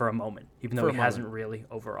did it for a moment, even though he hasn't really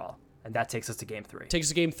overall. And that takes us to game 3. Takes us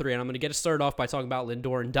to game 3, and I'm going to get it started off by talking about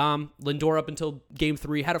Lindor and Dom. Lindor up until game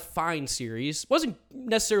 3 had a fine series. Wasn't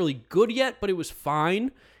necessarily good yet, but it was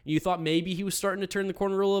fine. You thought maybe he was starting to turn the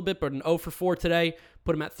corner a little bit, but an 0 for 4 today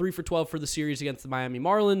put him at 3 for 12 for the series against the Miami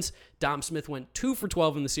Marlins. Dom Smith went 2 for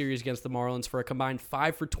 12 in the series against the Marlins for a combined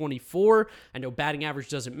 5 for 24. I know batting average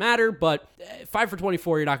doesn't matter, but 5 for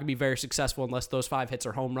 24, you're not going to be very successful unless those 5 hits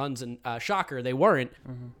are home runs, and shocker, they weren't.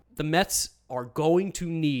 Mm-hmm. The Mets are going to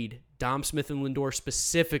need Dom Smith and Lindor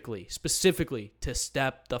specifically to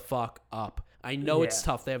step the fuck up. I know it's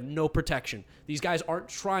tough. They have no protection. These guys aren't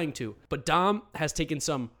trying to, but Dom has taken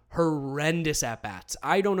some horrendous at-bats.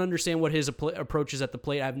 I don't understand what his approach is at the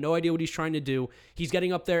plate. I have no idea what he's trying to do. He's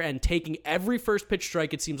getting up there and taking every first pitch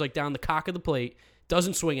strike, it seems like, down the cock of the plate,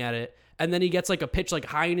 doesn't swing at it, and then he gets like a pitch like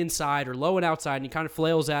high and inside or low and outside, and he kind of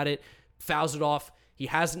flails at it, fouls it off. He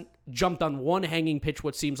hasn't jumped on one hanging pitch,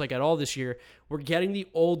 what seems like, at all this year. We're getting the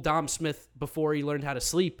old Dom Smith before he learned how to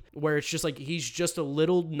sleep, where it's just like he's just a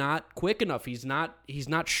little not quick enough. He's not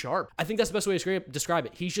sharp. I think that's the best way to describe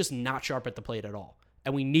it. He's just not sharp at the plate at all,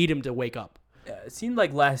 and we need him to wake up. It seemed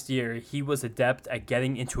like last year he was adept at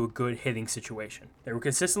getting into a good hitting situation. There were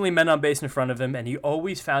consistently men on base in front of him, and he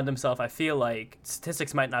always found himself, I feel like,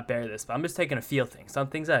 statistics might not bear this, but I'm just taking a feel thing. Some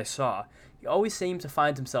things that I saw, he always seemed to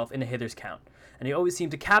find himself in a hitter's count, and he always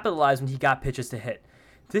seemed to capitalize when he got pitches to hit.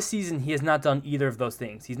 This season, he has not done either of those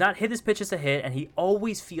things. He's not hit his pitches to hit, and he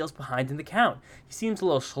always feels behind in the count. He seems a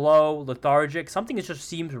little slow, lethargic. Something just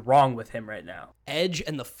seems wrong with him right now. Edge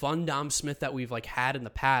and the fun Dom Smith that we've had in the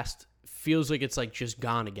past feels like it's just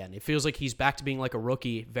gone again. It feels like he's back to being like a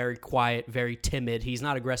rookie, very quiet, very timid. He's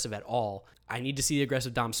not aggressive at all. I need to see the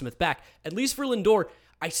aggressive Dom Smith back. At least for Lindor,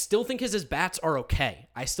 I still think his bats are okay.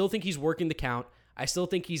 I still think he's working the count. I still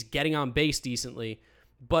think he's getting on base decently,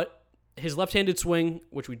 but his left-handed swing,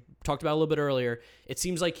 which we talked about a little bit earlier, it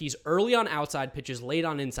seems like he's early on outside pitches, late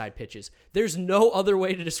on inside pitches. There's no other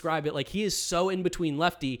way to describe it. He is so in between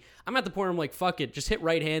lefty. I'm at the point where I'm like, fuck it, just hit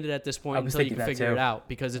right-handed at this point until you can figure it out,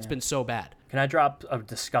 because it's been so bad. Can I drop a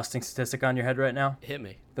disgusting statistic on your head right now? Hit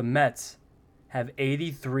me. The Mets have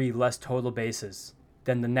 83 less total bases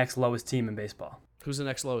than the next lowest team in baseball. Who's the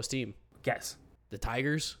next lowest team? Guess. The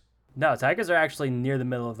Tigers? No, Tigers are actually near the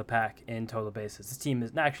middle of the pack in total bases. This team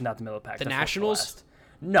is actually not the middle of the pack. The Nationals?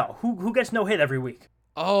 No. Who gets no hit every week?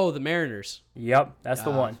 Oh, the Mariners. Yep, that's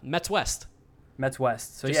the one. Mets West. Mets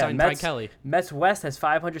West. So just signed Ty Kelly. Mets West has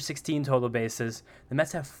 516 total bases. The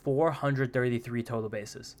Mets have 433 total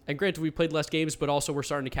bases. And granted, we played less games, but also we're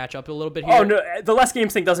starting to catch up a little bit here. Oh, no, the less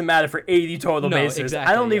games thing doesn't matter for 80 total bases.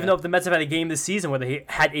 Exactly, I don't even know if the Mets have had a game this season where they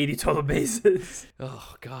had 80 total bases.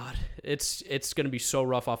 Oh, God. It's going to be so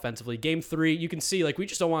rough offensively. Game 3, you can see, we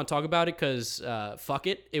just don't want to talk about it because, fuck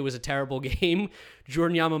it. It was a terrible game.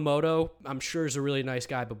 Jordan Yamamoto, I'm sure, is a really nice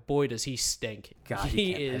guy, but boy, does he stink. God,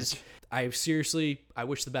 he is... Pitch. I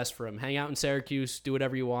wish the best for him. Hang out in Syracuse, do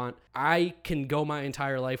whatever you want. I can go my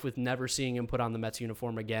entire life with never seeing him put on the Mets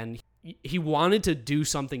uniform again. He wanted to do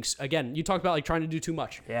something. Again, you talk about trying to do too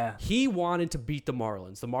much. Yeah. He wanted to beat the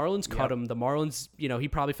Marlins. The Marlins cut him. The Marlins, he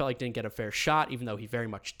probably felt like didn't get a fair shot, even though he very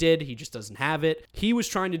much did. He just doesn't have it. He was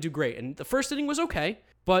trying to do great. And the first inning was okay,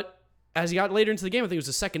 but as he got later into the game, I think it was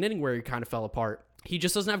the second inning where he kind of fell apart. He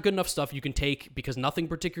just doesn't have good enough stuff you can take because nothing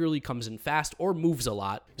particularly comes in fast or moves a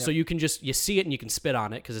lot. Yep. So you see it and you can spit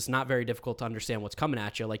on it because it's not very difficult to understand what's coming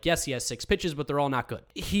at you. Yes, he has 6 pitches, but they're all not good.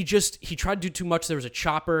 He tried to do too much. There was a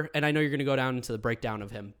chopper, and I know you're going to go down into the breakdown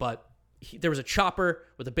of him, but there was a chopper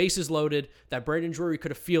with the bases loaded that Brandon Drury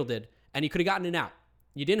could have fielded, and he could have gotten it out.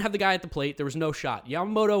 You didn't have the guy at the plate. There was no shot.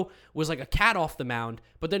 Yamamoto was like a cat off the mound,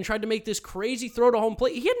 but then tried to make this crazy throw to home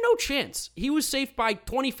plate. He had no chance. He was safe by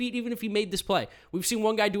 20 feet even if he made this play. We've seen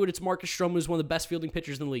one guy do it. It's Marcus Stroman, who's one of the best fielding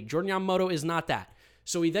pitchers in the league. Jordan Yamamoto is not that.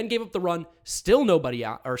 So he then gave up the run. Still nobody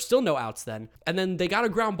out, or still no outs then. And then they got a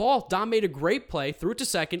ground ball. Dom made a great play, threw it to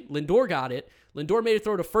second. Lindor got it. Lindor made a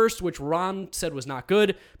throw to first, which Ron said was not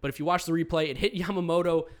good. But if you watch the replay, it hit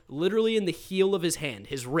Yamamoto literally in the heel of his hand,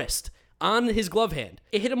 his wrist, on his glove hand.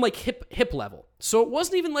 It hit him hip level. So it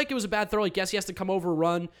wasn't even like it was a bad throw. Yes, he has to come over,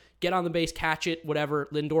 run, get on the base, catch it, whatever.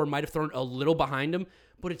 Lindor might have thrown a little behind him,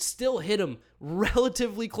 but it still hit him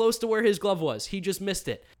relatively close to where his glove was. He just missed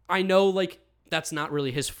it. I know, that's not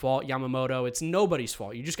really his fault, Yamamoto. It's nobody's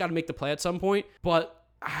fault. You just got to make the play at some point. But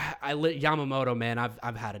Yamamoto, man,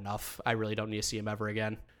 I've had enough. I really don't need to see him ever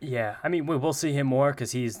again. Yeah, I mean, we'll see him more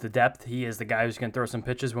because he's the depth. He is the guy who's going to throw some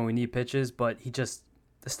pitches when we need pitches, but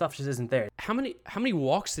the stuff just isn't there. How many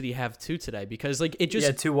walks did he have today? Because it just...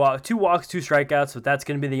 Yeah, two walks, 2 strikeouts, so that's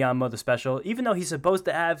going to be the Yamamoto special. Even though he's supposed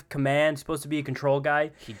to have command, supposed to be a control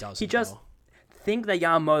guy. He doesn't, He just... think that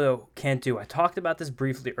Yamamoto can't do. I talked about this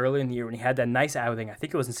briefly earlier in the year when he had that nice outing. I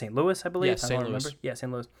think it was in St. Louis, I believe. Yes, St. Louis. Remember. Yeah,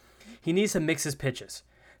 St. Louis. He needs to mix his pitches.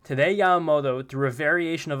 Today, Yamamoto threw a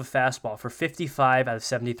variation of a fastball for 55 out of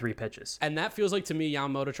 73 pitches. And that feels like, to me,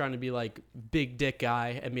 Yamamoto trying to be like big dick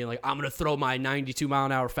guy and being like, I'm going to throw my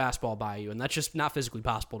 92-mile-an-hour fastball by you. And that's just not physically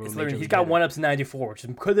possible to him. He's got one up to 94, which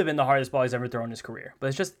could have been the hardest ball he's ever thrown in his career.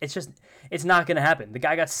 But it's not going to happen. The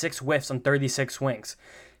guy got 6 whiffs on 36 swings.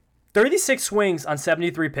 36 swings on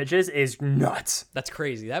 73 pitches is nuts. That's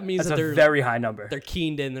crazy. That means That's they're a very high number. They're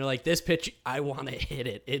keened in. They're like, this pitch, I want to hit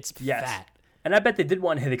it. It's fat. And I bet they did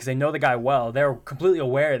want to hit it because they know the guy well. They're completely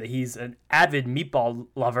aware that he's an avid meatball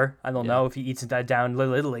lover. I don't know if he eats that down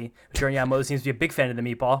Little Italy. Jordan Yamamoto seems to be a big fan of the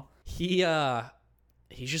meatball. He's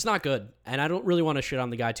just not good. And I don't really want to shit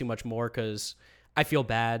on the guy too much more because I feel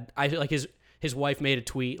bad. I feel like his wife made a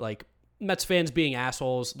tweet like, Mets fans being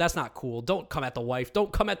assholes. That's not cool. Don't come at the wife.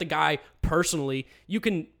 Don't come at the guy personally. You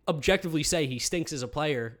can objectively say he stinks as a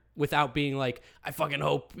player without being like, I fucking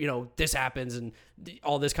hope, this happens and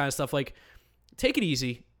all this kind of stuff. Like, take it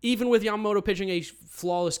easy. Even with Yamamoto pitching a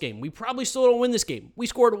flawless game, we probably still don't win this game. We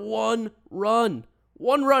scored one run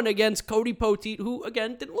against Cody Poteet, who,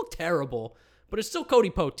 again, didn't look terrible, but it's still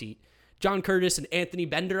Cody Poteet. John Curtis and Anthony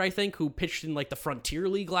Bender, I think, who pitched in like the Frontier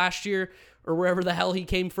League last year or wherever the hell he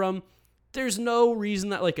came from. There's no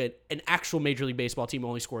reason that like an actual Major League Baseball team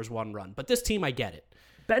only scores one run. But this team, I get it.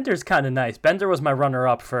 Bender's kind of nice. Bender was my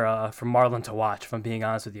runner-up for Marlin to watch, if I'm being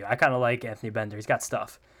honest with you. I kind of like Anthony Bender. He's got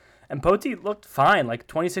stuff. And Poteet looked fine, like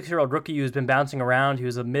 26-year-old rookie who's been bouncing around. He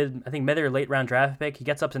was a mid or late round draft pick. He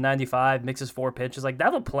gets up to 95, mixes 4 pitches. Like,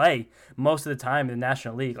 that'll play most of the time in the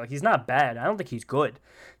National League. Like, he's not bad. I don't think he's good.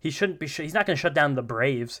 He shouldn't be. He's not going to shut down the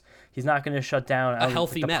Braves. He's not going to shut down a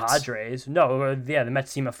healthy the Mets. Padres. No, the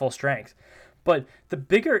Mets team at full strength. But the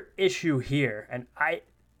bigger issue here, and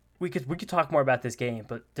we could talk more about this game,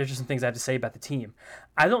 but there's just some things I have to say about the team.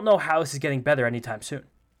 I don't know how this is getting better anytime soon.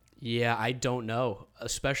 Yeah, I don't know.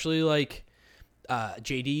 Especially like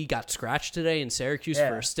JD got scratched today in Syracuse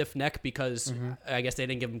for a stiff neck because I guess they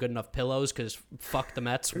didn't give him good enough pillows because fuck the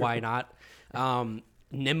Mets. Why not?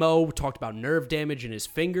 Nimmo talked about nerve damage in his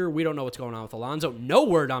finger. We don't know what's going on with Alonso. No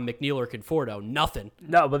word on McNeil or Conforto. Nothing.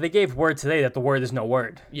 No, but they gave word today that the word is no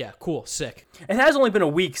word. Yeah, cool. Sick. It has only been a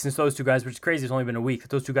week since those two guys, which is crazy. It's only been a week.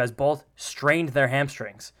 Those two guys both strained their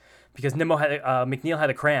hamstrings because McNeil had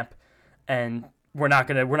a cramp, and we're not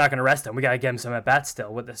gonna rest him. We gotta get him some at bats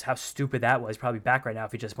still. With this, how stupid that was. He's probably back right now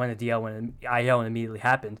if he just went to DL when IL and immediately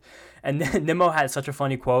happened. And then Nimmo had such a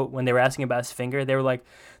funny quote when they were asking about his finger. They were like,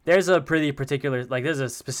 "There's a pretty particular, like, there's a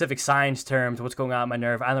specific science term to what's going on in my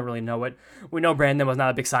nerve. I don't really know it." We know Brandon was not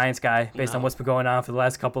a big science guy based on what's been going on for the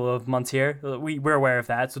last couple of months here. We're aware of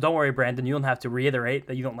that, so don't worry, Brandon. You don't have to reiterate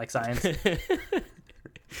that you don't like science.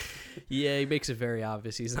 Yeah, he makes it very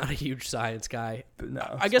obvious he's not a huge science guy.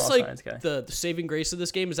 No, I guess like the saving grace of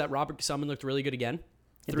this game is that Robert Gesellman looked really good again.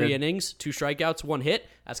 3 innings, 2 strikeouts, 1 hit.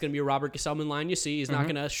 That's going to be a Robert Gesellman line you see. He's not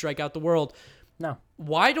going to strike out the world. No.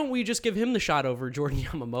 Why don't we just give him the shot over Jordan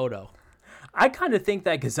Yamamoto? I kind of think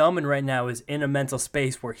that Gesellman right now is in a mental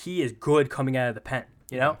space where he is good coming out of the pen,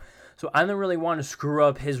 you know? So I don't really want to screw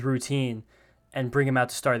up his routine and bring him out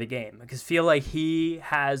to start the game. Because I feel like he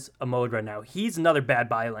has a mode right now. He's another bad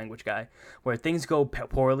body language guy where things go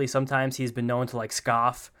poorly. Sometimes he's been known to like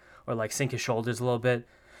scoff or like sink his shoulders a little bit.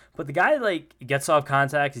 But the guy like gets off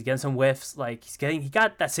contact, he's getting some whiffs, like he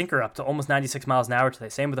got that sinker up to almost 96 miles an hour today.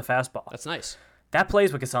 Same with the fastball. That's nice. That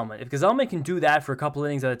plays with Gesellman. If Gesellman can do that for a couple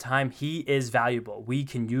innings at a time, he is valuable. We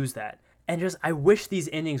can use that. And I wish these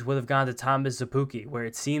innings would have gone to Thomas Szapucki, where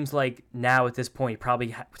it seems like now at this point he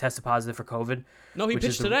probably tested positive for COVID. No, he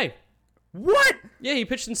pitched today. What? Yeah, he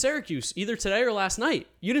pitched in Syracuse either today or last night.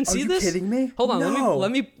 You didn't see this? Are you kidding me? Hold on, no.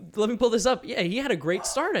 let me pull this up. Yeah, he had a great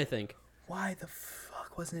start, I think. Why the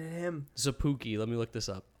fuck wasn't it him? Szapucki, let me look this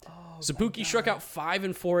up. Szapucki struck out 5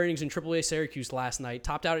 and 4 innings in AAA Syracuse last night,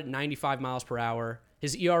 topped out at 95 miles per hour.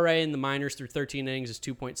 His ERA in the minors through 13 innings is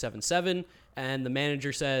 2.77, and the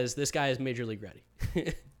manager says this guy is major league ready.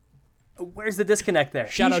 Where's the disconnect there?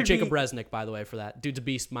 Shout out Jacob Resnick, by the way, for that. Dude's a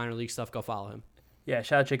beast, minor league stuff. Go follow him. Yeah,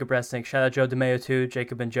 shout out Jacob Resnick. Shout out Joe DeMeo, too.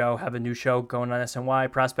 Jacob and Joe have a new show going on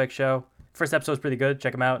SNY, Prospect Show. First episode's pretty good.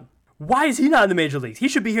 Check him out. Why is he not in the major leagues? He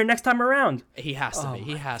should be here next time around. He has to be.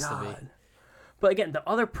 He has to be. But again, the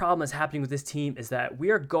other problem that's happening with this team is that we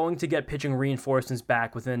are going to get pitching reinforcements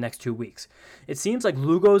back within the next 2 weeks. It seems like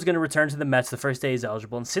Lugo is going to return to the Mets the first day he's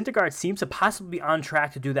eligible, and Syndergaard seems to possibly be on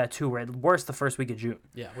track to do that too, or at worst the first week of June.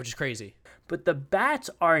 Yeah, which is crazy. But the bats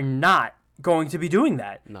are not going to be doing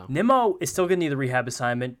that. No. Nimmo is still going to need the rehab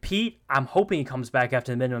assignment. Pete, I'm hoping he comes back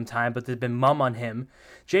after the minimum time, but there's been mum on him.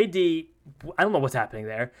 JD, I don't know what's happening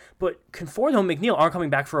there, but Conforto and McNeil aren't coming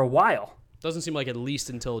back for a while. Doesn't seem like at least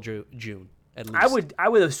until June. At least. I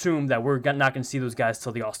would assume that we're not going to see those guys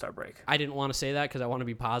till the All-Star break. I didn't want to say that because I want to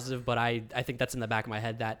be positive, but I think that's in the back of my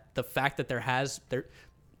head that the fact that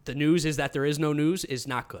the news is that there is no news is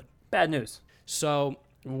not good. Bad news. So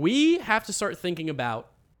we have to start thinking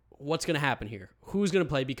about what's going to happen here. Who's going to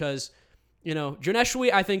play? Because,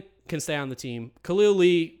 Janeshwy, I think, can stay on the team. Khalil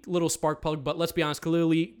Lee, little spark plug, but let's be honest, Khalil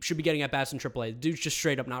Lee should be getting at bats in AAA. The dude's just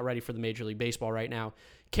straight up not ready for the Major League Baseball right now.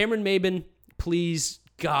 Cameron Maybin, please,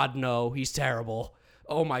 God, no. He's terrible.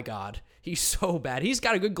 Oh, my God. He's so bad. He's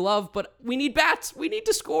got a good glove, but we need bats. We need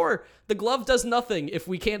to score. The glove does nothing if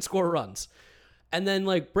we can't score runs. And then,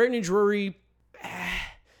 Brandon Drury,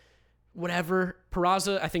 whatever.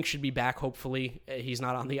 Peraza, I think, should be back, hopefully. He's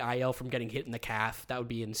not on the IL from getting hit in the calf. That would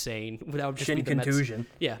be insane. That would just Shin be the contusion.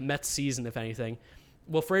 Mets season, if anything.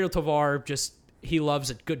 Wilfredo Tovar, he loves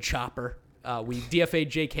a good chopper. We DFA'd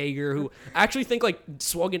Jake Hager, who I actually think,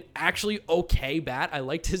 swung an actually okay bat. I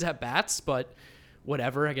liked his at-bats, but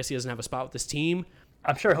whatever. I guess he doesn't have a spot with this team.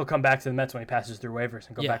 I'm sure he'll come back to the Mets when he passes through waivers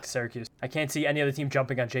and go back to Syracuse. I can't see any other team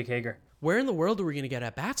jumping on Jake Hager. Where in the world are we going to get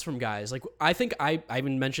at bats from guys? I think I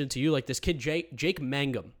even mentioned to you, this kid Jake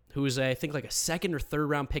Mangum, who is I think a second or third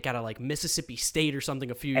round pick out of Mississippi State or something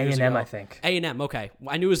a few years ago. A&M, I think. A&M, okay.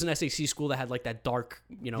 I knew it was an SAC school that had that dark,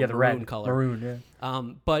 the maroon red color. Maroon, yeah.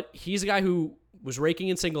 But he's a guy who was raking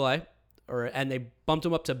in single A, and they bumped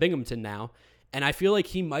him up to Binghamton now. And I feel like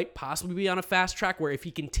he might possibly be on a fast track where if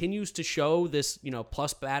he continues to show this,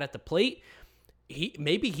 plus bat at the plate,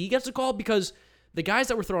 maybe he gets a call, because the guys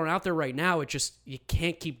that we're throwing out there right now, you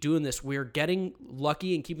can't keep doing this. We're getting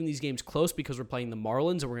lucky and keeping these games close because we're playing the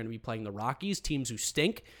Marlins and we're going to be playing the Rockies, teams who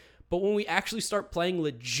stink. But when we actually start playing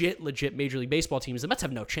legit Major League Baseball teams, the Mets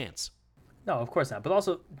have no chance. No, of course not. But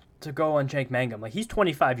also, to go on Jake Mangum, he's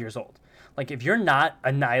 25 years old. If you're not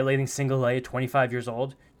annihilating single A at 25 years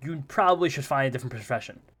old, you probably should find a different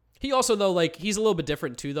profession. He also, though, he's a little bit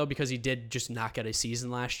different, too, though, because he did just not get a season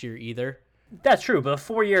last year either. That's true, but a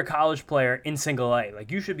 4-year college player in single A,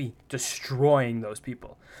 you should be destroying those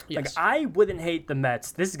people. Yes. I wouldn't hate the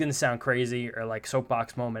Mets. This is going to sound crazy or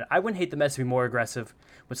soapbox moment. I wouldn't hate the Mets to be more aggressive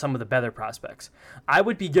with some of the better prospects. I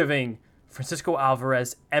would be giving Francisco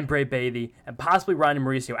Alvarez, Embre Beatty, and possibly Ronnie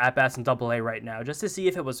Mauricio at-bats in AA right now, just to see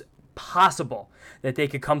if it was possible that they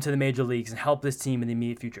could come to the major leagues and help this team in the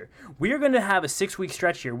immediate future. We are going to have a 6-week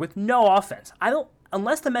stretch here with no offense.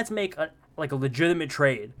 Unless the Mets make a legitimate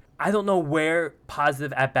trade, I don't know where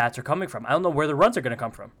positive at-bats are coming from. I don't know where the runs are going to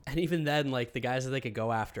come from. And even then, the guys that they could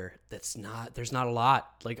go after, there's not a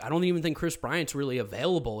lot. I don't even think Chris Bryant's really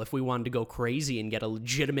available if we wanted to go crazy and get a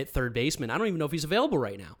legitimate third baseman. I don't even know if he's available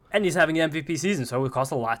right now. And he's having an MVP season, so it would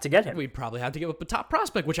cost a lot to get him. We'd probably have to give up a top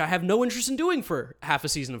prospect, which I have no interest in doing for half a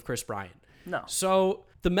season of Chris Bryant. No. So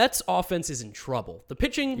the Mets offense is in trouble. The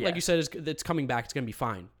pitching, like you said, it's coming back. It's going to be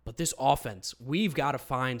fine. But this offense, we've got to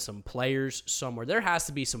find some players somewhere. There has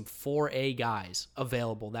to be some 4A guys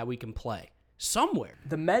available that we can play somewhere.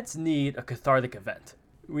 The Mets need a cathartic event.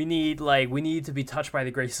 We need to be touched by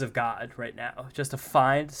the graces of God right now, just to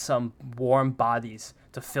find some warm bodies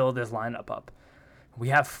to fill this lineup up. We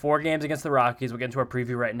have 4 games against the Rockies. We'll get into our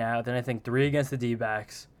preview right now. Then I think 3 against the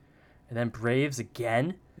D-backs. And then Braves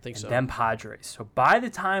again. And then Padres. So by the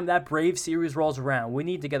time that Braves series rolls around, we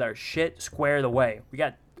need to get our shit squared away. We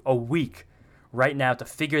got a week right now to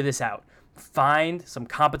figure this out. Find some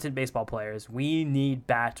competent baseball players. We need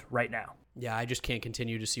bats right now. Yeah, I just can't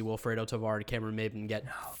continue to see Wilfredo Tovar and Cameron Maybin get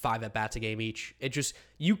 5 at-bats a game each.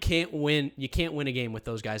 You can't win a game with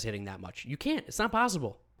those guys hitting that much. You can't. It's not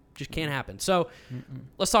possible. Just can't happen. So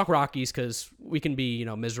let's talk Rockies, because we can be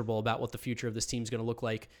miserable about what the future of this team is going to look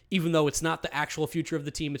like, even though it's not the actual future of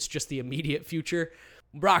the team. It's just the immediate future.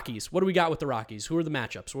 Rockies, what do we got with the Rockies? Who are the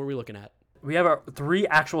matchups? What are we looking at? We have our 3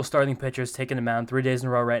 actual starting pitchers taking the mound 3 days in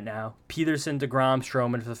a row right now. Peterson, DeGrom,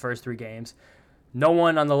 Stroman for the first 3 games. No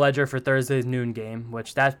one on the ledger for Thursday's noon game,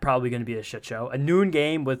 which that's probably going to be a shit show. A noon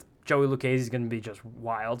game with Joey Lucchesi is going to be just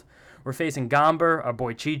wild. We're facing Gomber, our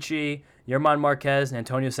boy Chichi, Yerman Marquez, and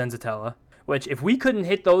Antonio Senzatella, which if we couldn't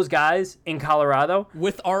hit those guys in Colorado...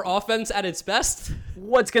 With our offense at its best?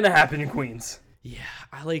 What's going to happen in Queens? Yeah,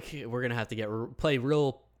 we're going to have to play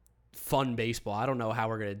real fun baseball. I don't know how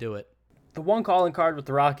we're going to do it. The one calling card with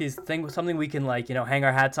the Rockies, something we can hang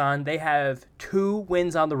our hats on. They have 2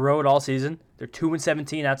 wins on the road all season. They're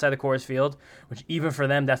 2-17 outside the Coors Field, which even for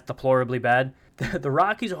them, that's deplorably bad. The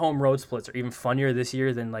Rockies' home road splits are even funnier this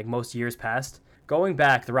year than most years past. going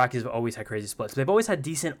back, the Rockies have always had crazy splits. They've always had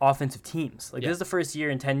decent offensive teams. Like, this is the first year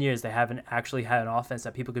in 10 years they haven't actually had an offense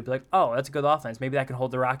that people could be like, oh, that's a good offense. Maybe that can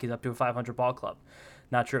hold the Rockies up to a 500 ball club.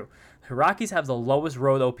 Not true. The Rockies have the lowest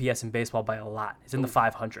road OPS in baseball by a lot. It's in the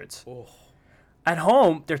 500s. Oh. At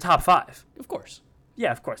home, they're top 5. Of course.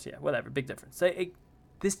 Yeah, of course. Yeah, whatever. Big difference.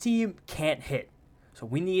 This team can't hit. So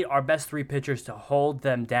we need our best 3 pitchers to hold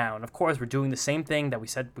them down. Of course, we're doing the same thing that we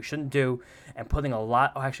said we shouldn't do and putting a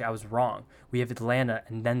lot. Oh, actually, I was wrong. We have Atlanta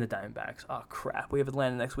and then the Diamondbacks. Oh, crap. We have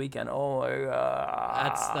Atlanta next weekend. Oh, my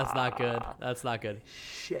God. That's not good. That's not good.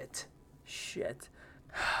 Shit.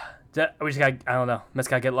 We just got, I don't know. Mets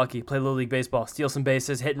got to get lucky. Play Little League Baseball. Steal some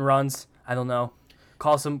bases. Hit and runs. I don't know.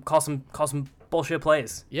 Call some bullshit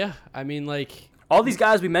plays. Yeah. I mean, like. All these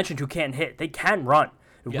guys we mentioned who can't hit, they can run.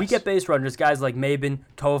 If we get base runners, guys like Maben,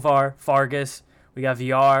 Tovar, Fargas, we got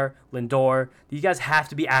VR, Lindor, these guys have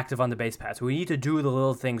to be active on the base paths. We need to do the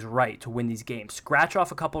little things right to win these games. Scratch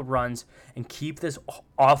off a couple runs and keep this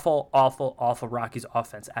awful Rockies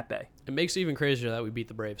offense at bay. It makes it even crazier that we beat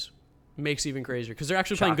the Braves. It makes it even crazier because they're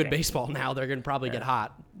actually playing good baseball now. They're going to probably get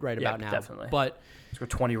hot about now. Definitely. But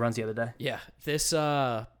scored 20 runs the other day. Yeah,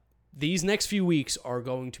 these next few weeks are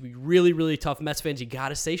going to be really, really tough. Mets fans, you got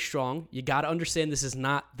to stay strong. You got to understand this is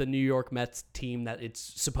not the New York Mets team that it's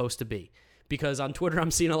supposed to be. Because on Twitter,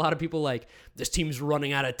 I'm seeing a lot of people like, this team's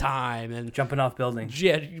running out of time. And jumping off buildings.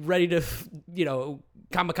 Yeah, ready to,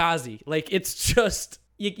 kamikaze. Like, it's just,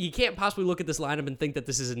 you can't possibly look at this lineup and think that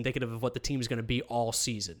this is indicative of what the team is going to be all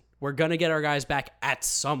season. We're going to get our guys back at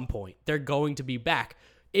some point. They're going to be back.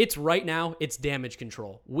 It's right now, it's damage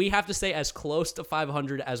control. We have to stay as close to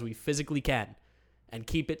 500 as we physically can and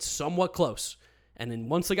keep it somewhat close. And then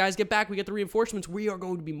once the guys get back, we get the reinforcements, we are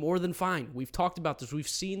going to be more than fine. We've talked about this. We've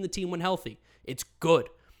seen the team when healthy. It's good.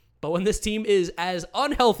 But when this team is as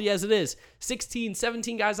unhealthy as it is, 16,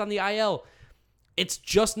 17 guys on the IL, it's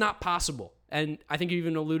just not possible. And I think you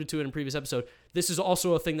even alluded to it in a previous episode. This is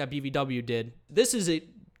also a thing that BVW did. This is a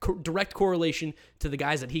direct correlation to the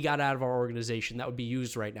guys that he got out of our organization that would be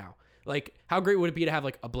used right now. Like, how great would it be to have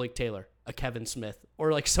like a Blake Taylor, a Kevin Smith,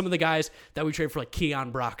 or like some of the guys that we trade for like Keon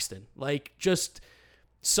Broxton? Like, just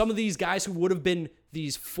some of these guys who would have been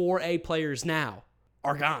these 4A players now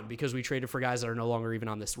are gone because we traded for guys that are no longer even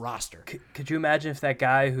on this roster. Could you imagine if that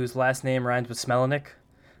guy whose last name rhymes with Smelnick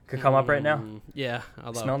could come up right now? Yeah.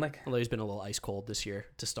 Smelnick? Although he's been a little ice cold this year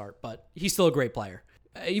to start, but he's still a great player.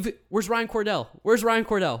 Where's Ryan Cordell? Where's Ryan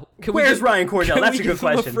Cordell? Ryan Cordell? That's a good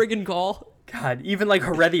question. Can we give him a friggin' call? God, even like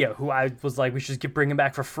Heredia, who I was like, we should just bring him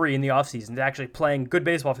back for free in the offseason. They're actually playing good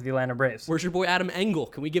baseball for the Atlanta Braves. Where's your boy Adam Engel?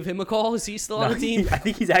 Can we give him a call? Is he still on the team? I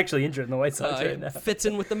think he's actually injured in the White Sox right now. Fits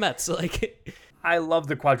in with the Mets. I love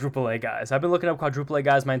the quadruple A guys. I've been looking up quadruple A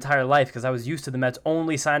guys my entire life because I was used to the Mets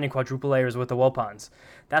only signing quadruple A's with the Wilpons.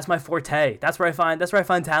 That's my forte. That's where I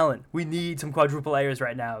find talent. We need some quadruple A's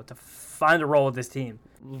right now to find a role with this team.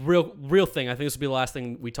 Real thing. I think this will be the last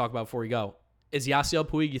thing we talk about before we go. Is Yasiel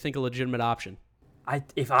Puig, you think, a legitimate option?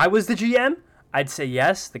 If I was the GM, I'd say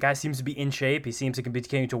yes. The guy seems to be in shape. He seems to be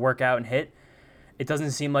continuing to work out and hit. It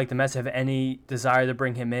doesn't seem like the Mets have any desire to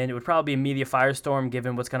bring him in. It would probably be a media firestorm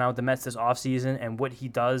given what's going on with the Mets this offseason and what he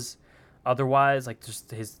does otherwise, like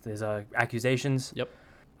just his accusations. Yep.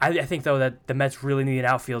 I think, though, that the Mets really need an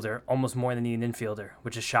outfielder almost more than they need an infielder,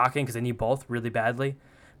 which is shocking because they need both really badly.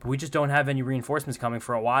 But we just don't have any reinforcements coming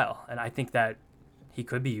for a while, and I think that he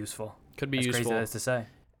could be useful. Could be as useful. Crazy that is to say.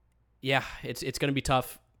 Yeah, it's going to be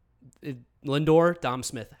tough. Lindor, Dom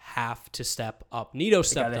Smith have to step up. Nito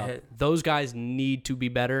stepped up. Those guys need to be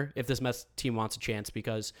better if this Mets team wants a chance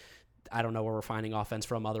because I don't know where we're finding offense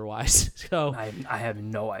from otherwise. So I have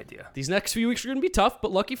no idea. These next few weeks are going to be tough,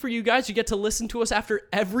 but lucky for you guys, you get to listen to us after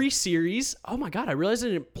every series. Oh my God, I realized I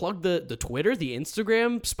didn't plug the Twitter, the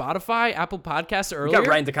Instagram, Spotify, Apple Podcasts earlier. We got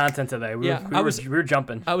right into content today. We were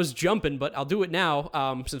jumping. I was jumping, but I'll do it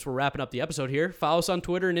now since we're wrapping up the episode here. Follow us on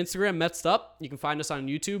Twitter and Instagram, Metsed Up. You can find us on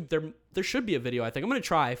YouTube. There should be a video, I think. I'm going to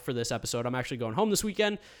try for this episode. I'm actually going home this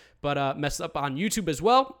weekend. But Messed Up on YouTube as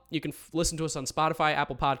well. You can listen to us on Spotify,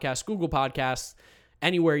 Apple Podcasts, Google Podcasts,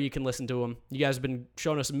 anywhere you can listen to them. You guys have been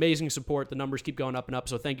showing us amazing support. The numbers keep going up and up,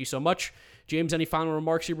 so thank you so much. James, any final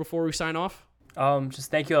remarks here before we sign off?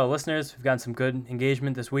 Just thank you all listeners. We've gotten some good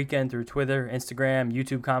engagement this weekend through Twitter, Instagram,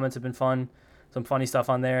 YouTube comments have been fun. Some funny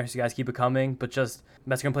stuff on there, so you guys keep it coming. But just,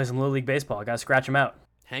 Mets going to play some Little League Baseball. I got to scratch them out.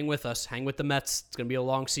 Hang with us. Hang with the Mets. It's going to be a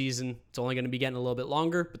long season. It's only going to be getting a little bit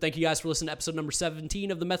longer. But thank you guys for listening to episode number 17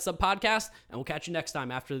 of the Mets Up Podcast. And we'll catch you next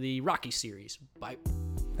time after the Rockies series. Bye.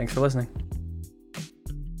 Thanks for listening.